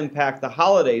will that impact the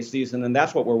holiday season? And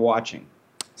that's what we're watching.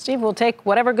 Steve, we'll take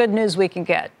whatever good news we can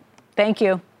get. Thank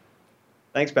you.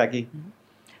 Thanks, Becky.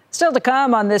 Still to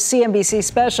come on this CNBC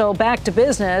special, Back to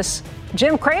Business,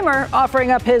 Jim Cramer offering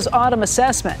up his autumn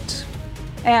assessment.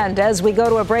 And as we go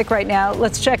to a break right now,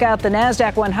 let's check out the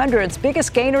NASDAQ 100's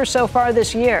biggest gainer so far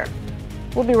this year.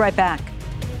 We'll be right back.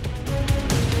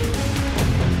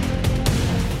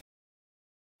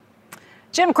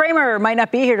 Jim Cramer might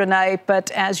not be here tonight,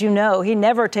 but as you know, he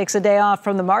never takes a day off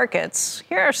from the markets.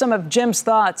 Here are some of Jim's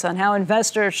thoughts on how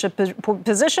investors should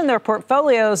position their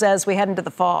portfolios as we head into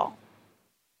the fall.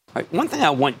 Right, one thing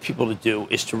I want people to do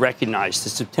is to recognize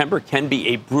that September can be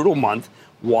a brutal month.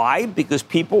 Why? Because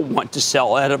people want to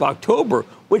sell out of October,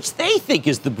 which they think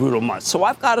is the brutal month. So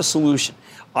I've got a solution.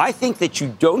 I think that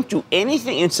you don't do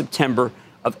anything in September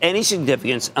of any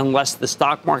significance unless the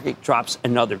stock market drops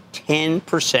another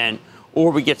 10%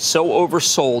 or we get so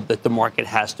oversold that the market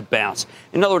has to bounce.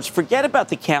 In other words, forget about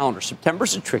the calendar.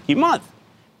 September's a tricky month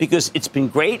because it's been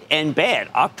great and bad.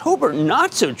 October,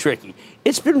 not so tricky.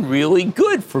 It's been really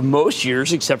good for most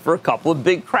years, except for a couple of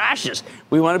big crashes.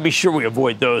 We want to be sure we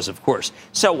avoid those, of course.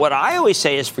 So what I always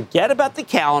say is forget about the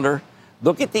calendar,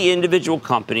 look at the individual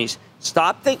companies,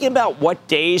 stop thinking about what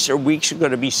days or weeks are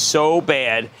going to be so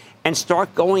bad, and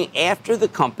start going after the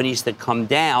companies that come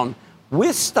down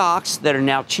with stocks that are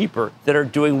now cheaper, that are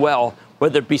doing well,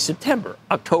 whether it be September,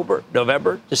 October,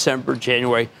 November, December,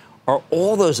 January, or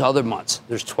all those other months.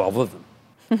 There's 12 of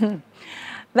them.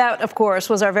 That, of course,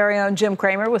 was our very own Jim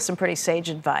Cramer with some pretty sage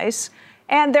advice.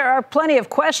 And there are plenty of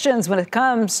questions when it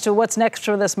comes to what's next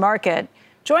for this market.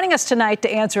 Joining us tonight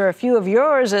to answer a few of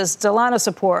yours is Delano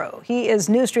Saporu. He is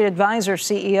New Street Advisor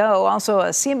CEO, also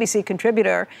a CNBC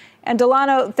contributor. And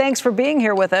Delano, thanks for being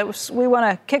here with us. We want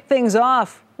to kick things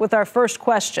off with our first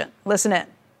question. Listen in.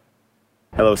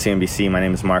 Hello, CNBC. My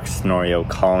name is Marcus Tenorio,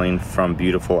 calling from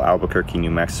beautiful Albuquerque,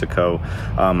 New Mexico.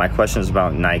 My question is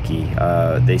about Nike.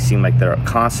 They seem like they're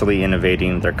constantly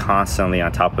innovating. They're constantly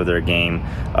on top of their game.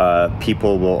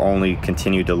 People will only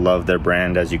continue to love their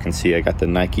brand. As you can see, I got the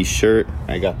Nike shirt.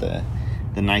 I got the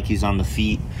Nikes on the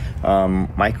feet.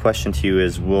 My question to you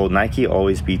is, will Nike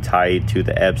always be tied to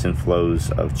the ebbs and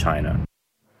flows of China?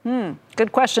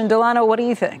 Good question. Delano, what do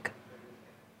you think?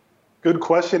 Good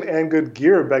question and good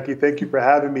gear, Becky. Thank you for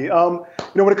having me.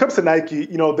 When it comes to Nike,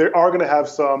 they are going to have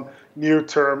some,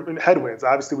 near-term headwinds.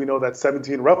 Obviously, we know that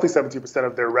roughly 17%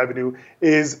 of their revenue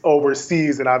is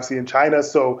overseas and obviously in China.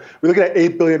 So we're looking at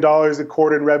 $8 billion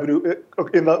in revenue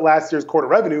in the last year's quarter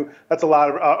revenue. That's a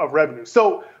lot of revenue.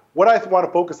 So what I want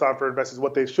to focus on for investors,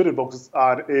 what they shouldn't focus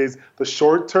on, is the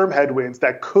short-term headwinds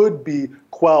that could be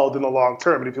quelled in the long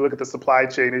term. And if you look at the supply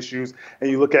chain issues and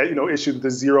you look at issues with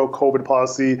the zero COVID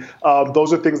policy,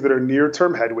 those are things that are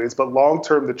near-term headwinds. But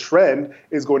long-term, the trend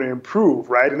is going to improve,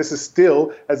 right? And this is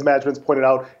still, as management's pointed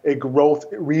out, a growth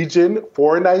region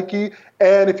for Nike.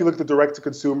 And if you look at the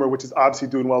direct-to-consumer, which is obviously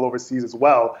doing well overseas as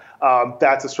well,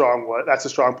 that's a strong one. That's a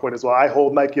strong point as well. I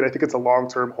hold Nike, and I think it's a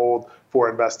long-term hold for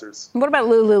investors. What about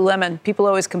Lululemon? People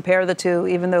always compare the two,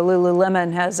 even though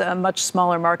Lululemon has a much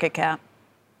smaller market cap.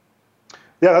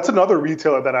 Yeah, that's another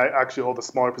retailer that I actually hold a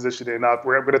smaller position in.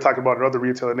 We're going to talk about another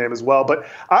retailer name as well. But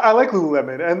I like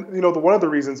Lululemon. And, one of the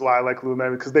reasons why I like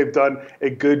Lululemon is because they've done a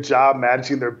good job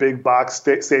managing their big box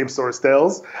same-store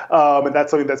sales. And that's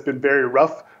something that's been very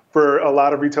rough for a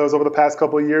lot of retailers over the past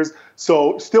couple of years.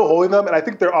 So still holding them. And I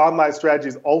think their online strategy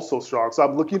is also strong. So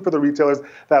I'm looking for the retailers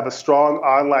that have a strong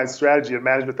online strategy and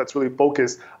management that's really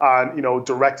focused on,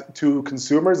 direct to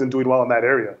consumers and doing well in that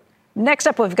area. Next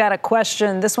up, we've got a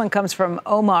question. This one comes from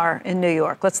Omar in New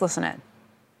York. Let's listen in.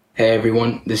 Hey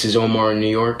everyone, this is Omar in New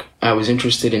York. I was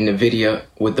interested in NVIDIA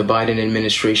with the Biden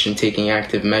administration taking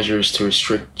active measures to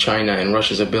restrict China and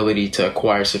Russia's ability to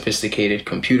acquire sophisticated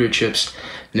computer chips.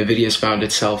 NVIDIA's found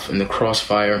itself in the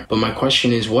crossfire. But my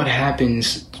question is, what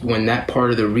happens when that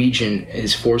part of the region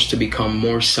is forced to become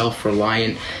more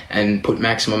self-reliant and put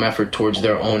maximum effort towards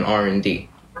their own R&D?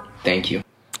 Thank you.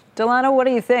 Delano, what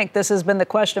do you think? This has been the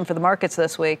question for the markets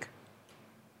this week.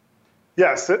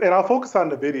 Yes, and I'll focus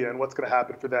on NVIDIA and what's going to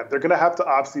happen for them. They're going to have to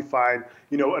obviously find,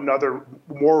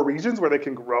 more regions where they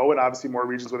can grow and obviously more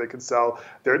regions where they can sell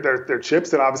their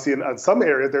chips and obviously in some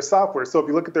areas their software. So if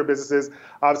you look at their businesses,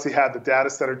 obviously have the data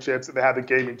center chips and they have the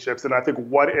gaming chips. And I think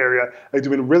one area they're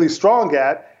doing really strong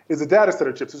at is the data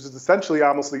center chips, which is essentially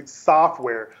almost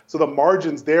software. So the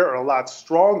margins there are a lot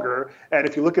stronger. And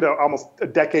if you look at almost a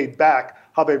decade back,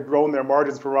 how they've grown their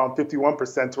margins from around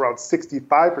 51% to around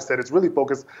 65%. It's really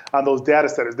focused on those data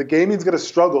centers. The gaming's going to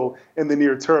struggle in the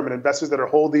near term, and investors that are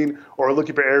holding or are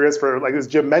looking for areas for, like as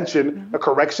Jim mentioned, a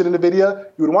correction in NVIDIA,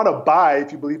 you would want to buy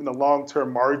if you believe in the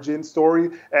long-term margin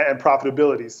story and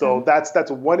profitability. So that's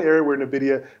one area where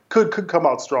NVIDIA could come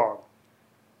out strong.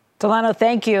 Delano,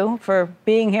 thank you for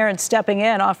being here and stepping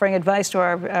in, offering advice to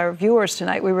our viewers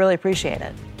tonight. We really appreciate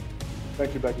it.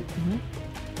 Thank you, Becky.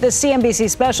 The CNBC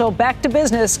special Back to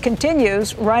Business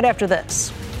continues right after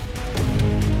this.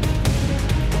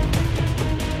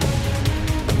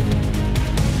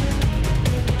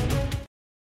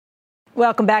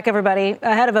 Welcome back, everybody.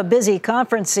 Ahead of a busy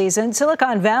conference season,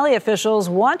 Silicon Valley officials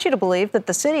want you to believe that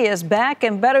the city is back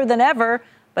and better than ever,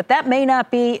 but that may not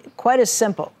be quite as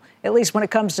simple, at least when it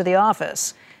comes to the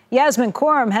office. Yasmin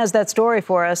Quorum has that story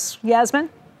for us. Yasmin?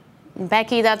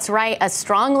 Becky, that's right. A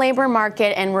strong labor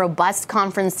market and robust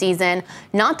conference season.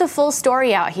 Not the full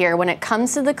story out here when it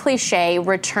comes to the cliche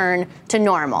return to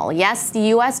normal. Yes, the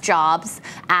U.S. jobs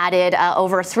added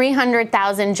over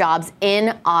 300,000 jobs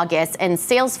in August, and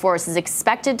Salesforce is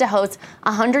expected to host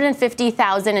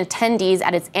 150,000 attendees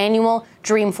at its annual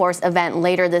Dreamforce event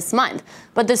later this month.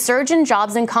 But the surge in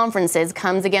jobs and conferences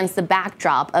comes against the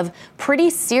backdrop of pretty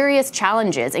serious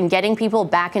challenges in getting people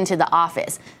back into the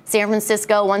office. San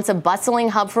Francisco, once a bustling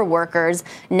hub for workers,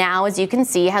 now, as you can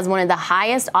see, has one of the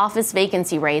highest office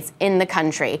vacancy rates in the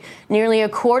country. Nearly a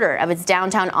quarter of its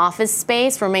downtown office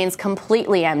space remains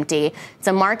completely empty. It's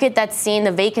a market that's seen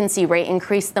the vacancy rate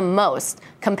increase the most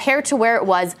compared to where it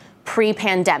was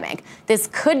pre-pandemic. This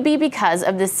could be because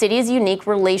of the city's unique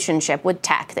relationship with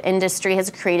tech. The industry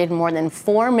has created more than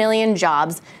 4 million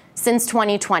jobs since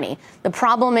 2020. The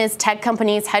problem is tech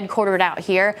companies headquartered out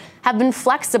here have been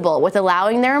flexible with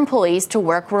allowing their employees to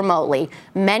work remotely.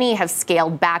 Many have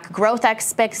scaled back growth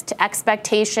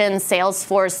expectations,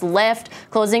 Salesforce, Lyft,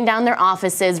 closing down their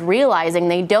offices, realizing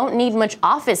they don't need much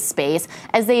office space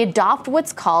as they adopt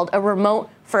what's called a remote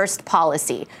first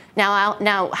policy.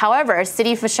 Now, however,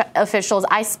 city officials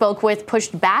I spoke with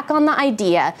pushed back on the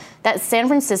idea that San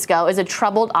Francisco is a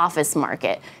troubled office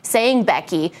market, saying,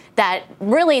 Becky, that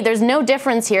really there's no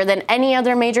difference here than any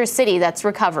other major city that's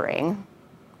recovering.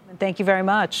 Thank you very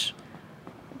much.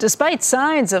 Despite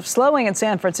signs of slowing in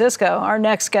San Francisco, our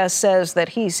next guest says that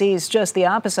he sees just the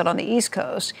opposite on the East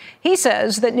Coast. He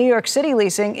says that New York City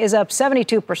leasing is up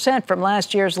 72% from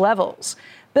last year's levels.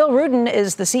 Bill Rudin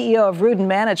is the CEO of Rudin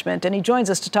Management, and he joins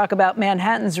us to talk about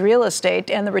Manhattan's real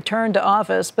estate and the return to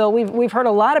office. Bill, we've heard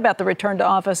a lot about the return to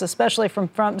office, especially from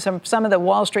some of the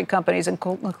Wall Street companies,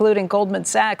 including Goldman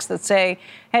Sachs, that say,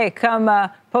 hey, come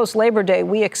post-Labor Day,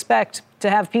 we expect to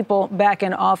have people back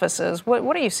in offices.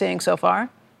 What are you seeing so far?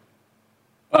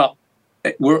 Well,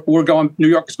 New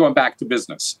York is going back to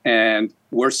business, and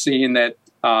we're seeing that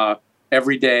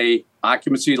every day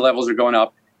occupancy levels are going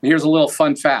up. And here's a little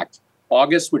fun fact.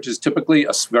 August, which is typically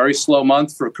a very slow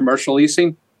month for commercial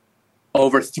leasing,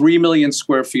 over 3 million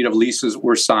square feet of leases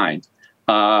were signed,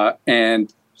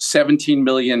 and 17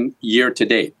 million year to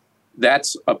date.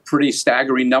 That's a pretty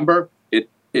staggering number.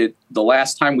 The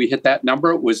last time we hit that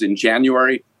number was in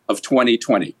January of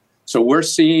 2020. So we're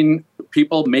seeing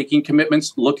people making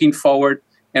commitments, looking forward.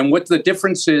 And what the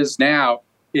difference is now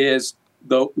is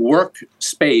the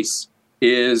workspace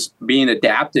is being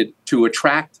adapted to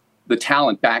attract the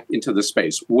talent back into the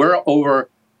space. We're over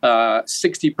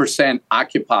 60%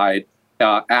 occupied,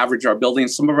 average our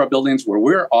buildings. Some of our buildings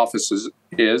where offices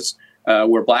is,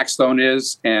 where Blackstone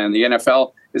is, and the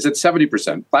NFL is at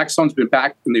 70%. Blackstone's been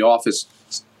back in the office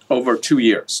over 2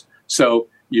 years. So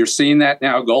you're seeing that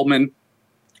now. Goldman,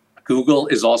 Google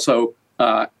is also,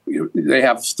 they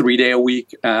have 3 day a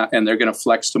week, and they're going to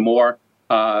flex to more.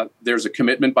 There's a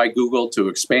commitment by Google to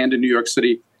expand in New York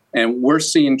City. And we're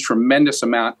seeing tremendous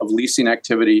amount of leasing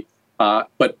activity.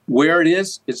 But where it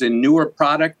is in newer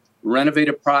product,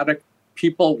 renovated product.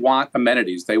 People want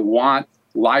amenities. They want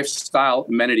lifestyle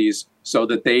amenities so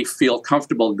that they feel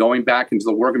comfortable going back into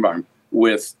the work environment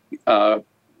with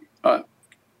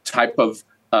type of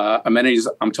amenities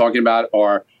I'm talking about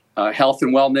are health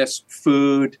and wellness,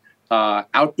 food,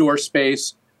 outdoor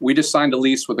space. We just signed a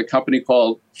lease with a company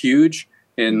called Huge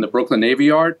in the Brooklyn Navy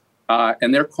Yard.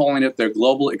 And they're calling it their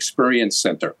Global Experience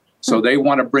Center. So they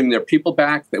want to bring their people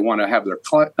back. They want to have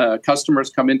their customers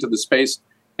come into the space.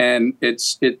 And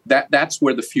that's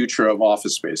where the future of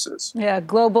office space is. Yeah,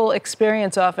 Global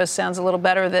Experience Office sounds a little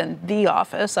better than the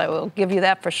office. I will give you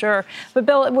that for sure. But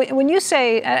Bill, when you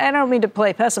say, I don't mean to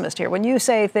play pessimist here, when you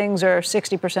say things are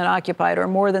 60% occupied or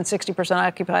more than 60%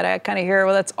 occupied, I kind of hear,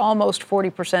 well, that's almost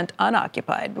 40%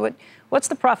 unoccupied. What's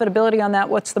the profitability on that?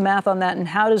 What's the math on that? And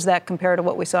how does that compare to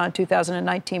what we saw in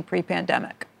 2019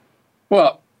 pre-pandemic?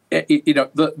 Well,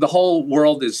 the whole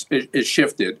world is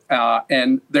shifted,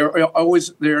 and there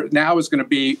now is going to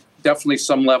be definitely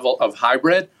some level of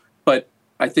hybrid. But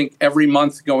I think every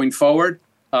month going forward,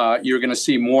 you're going to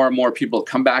see more and more people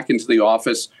come back into the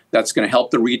office. That's going to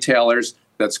help the retailers.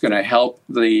 That's going to help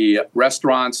the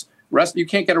restaurants. You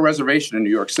can't get a reservation in New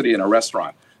York City in a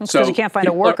restaurant. That's because you can't find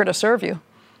a worker to serve you.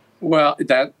 Well,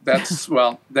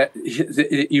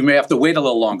 you may have to wait a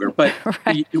little longer, but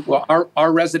right.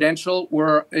 Our residential,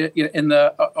 we're in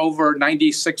the over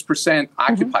 96%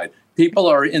 occupied. People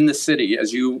are in the city,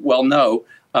 as you well know.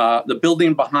 The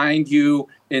building behind you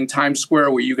in Times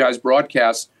Square, where you guys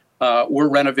broadcast, we're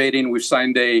renovating. We've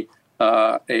signed a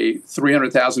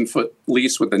 300,000 foot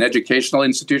lease with an educational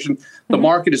institution. The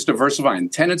market is diversifying.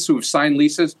 Tenants who have signed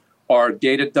leases are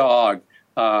Datadog.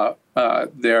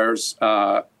 There's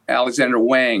Alexander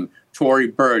Wang, Tory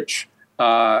Burch,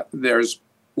 there's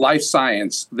life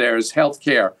science, there's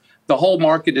healthcare. The whole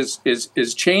market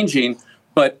is changing,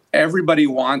 but everybody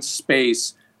wants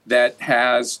space that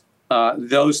has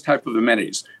those type of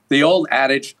amenities. The old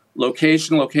adage,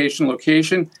 location, location,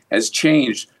 location, has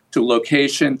changed to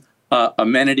location,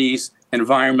 amenities,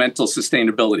 environmental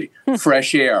sustainability,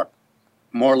 fresh air,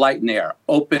 more light and air,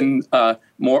 open,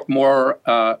 more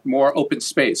open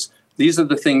space. These are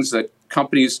the things that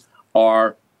companies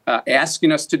are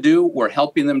asking us to do. We're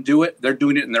helping them do it. They're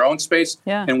doing it in their own space.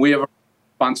 Yeah. And we have a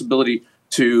responsibility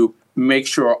to make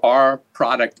sure our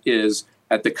product is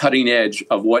at the cutting edge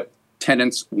of what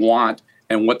tenants want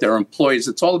and what their employees.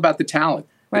 It's all about the talent.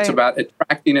 Right. It's about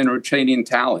attracting and retaining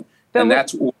talent. And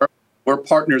that's where we're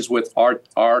partners with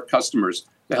our customers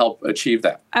to help achieve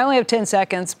that. I only have 10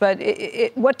 seconds, but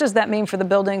what does that mean for the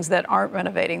buildings that aren't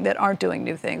renovating, that aren't doing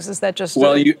new things? Is that just...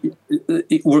 Well,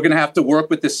 we're going to have to work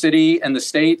with the city and the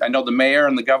state. I know the mayor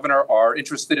and the governor are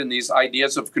interested in these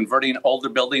ideas of converting older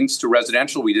buildings to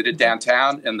residential. We did it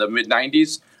downtown in the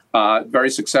mid-90s. Very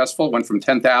successful. Went from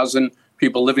 10,000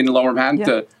 people living in Lower Manhattan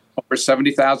to over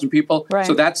 70,000 people. Right.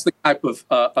 So that's the type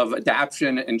of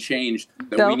adaptation and change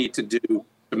that we need to do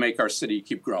to make our city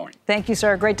keep growing. Thank you,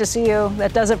 sir. Great to see you.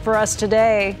 That does it for us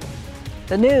today.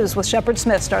 The news with Shepard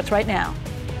Smith starts right now.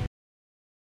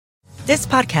 This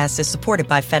podcast is supported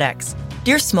by FedEx.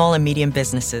 Dear small and medium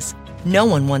businesses, no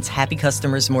one wants happy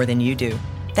customers more than you do.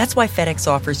 That's why FedEx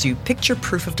offers you picture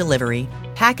proof of delivery,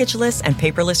 packageless and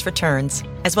paperless returns,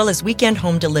 as well as weekend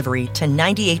home delivery to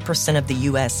 98% of the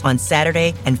U.S. on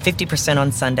Saturday and 50%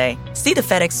 on Sunday. See the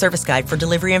FedEx service guide for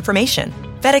delivery information.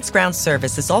 FedEx Ground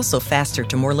service is also faster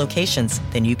to more locations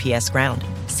than UPS Ground.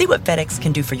 See what FedEx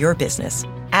can do for your business.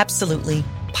 Absolutely,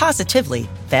 positively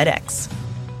FedEx.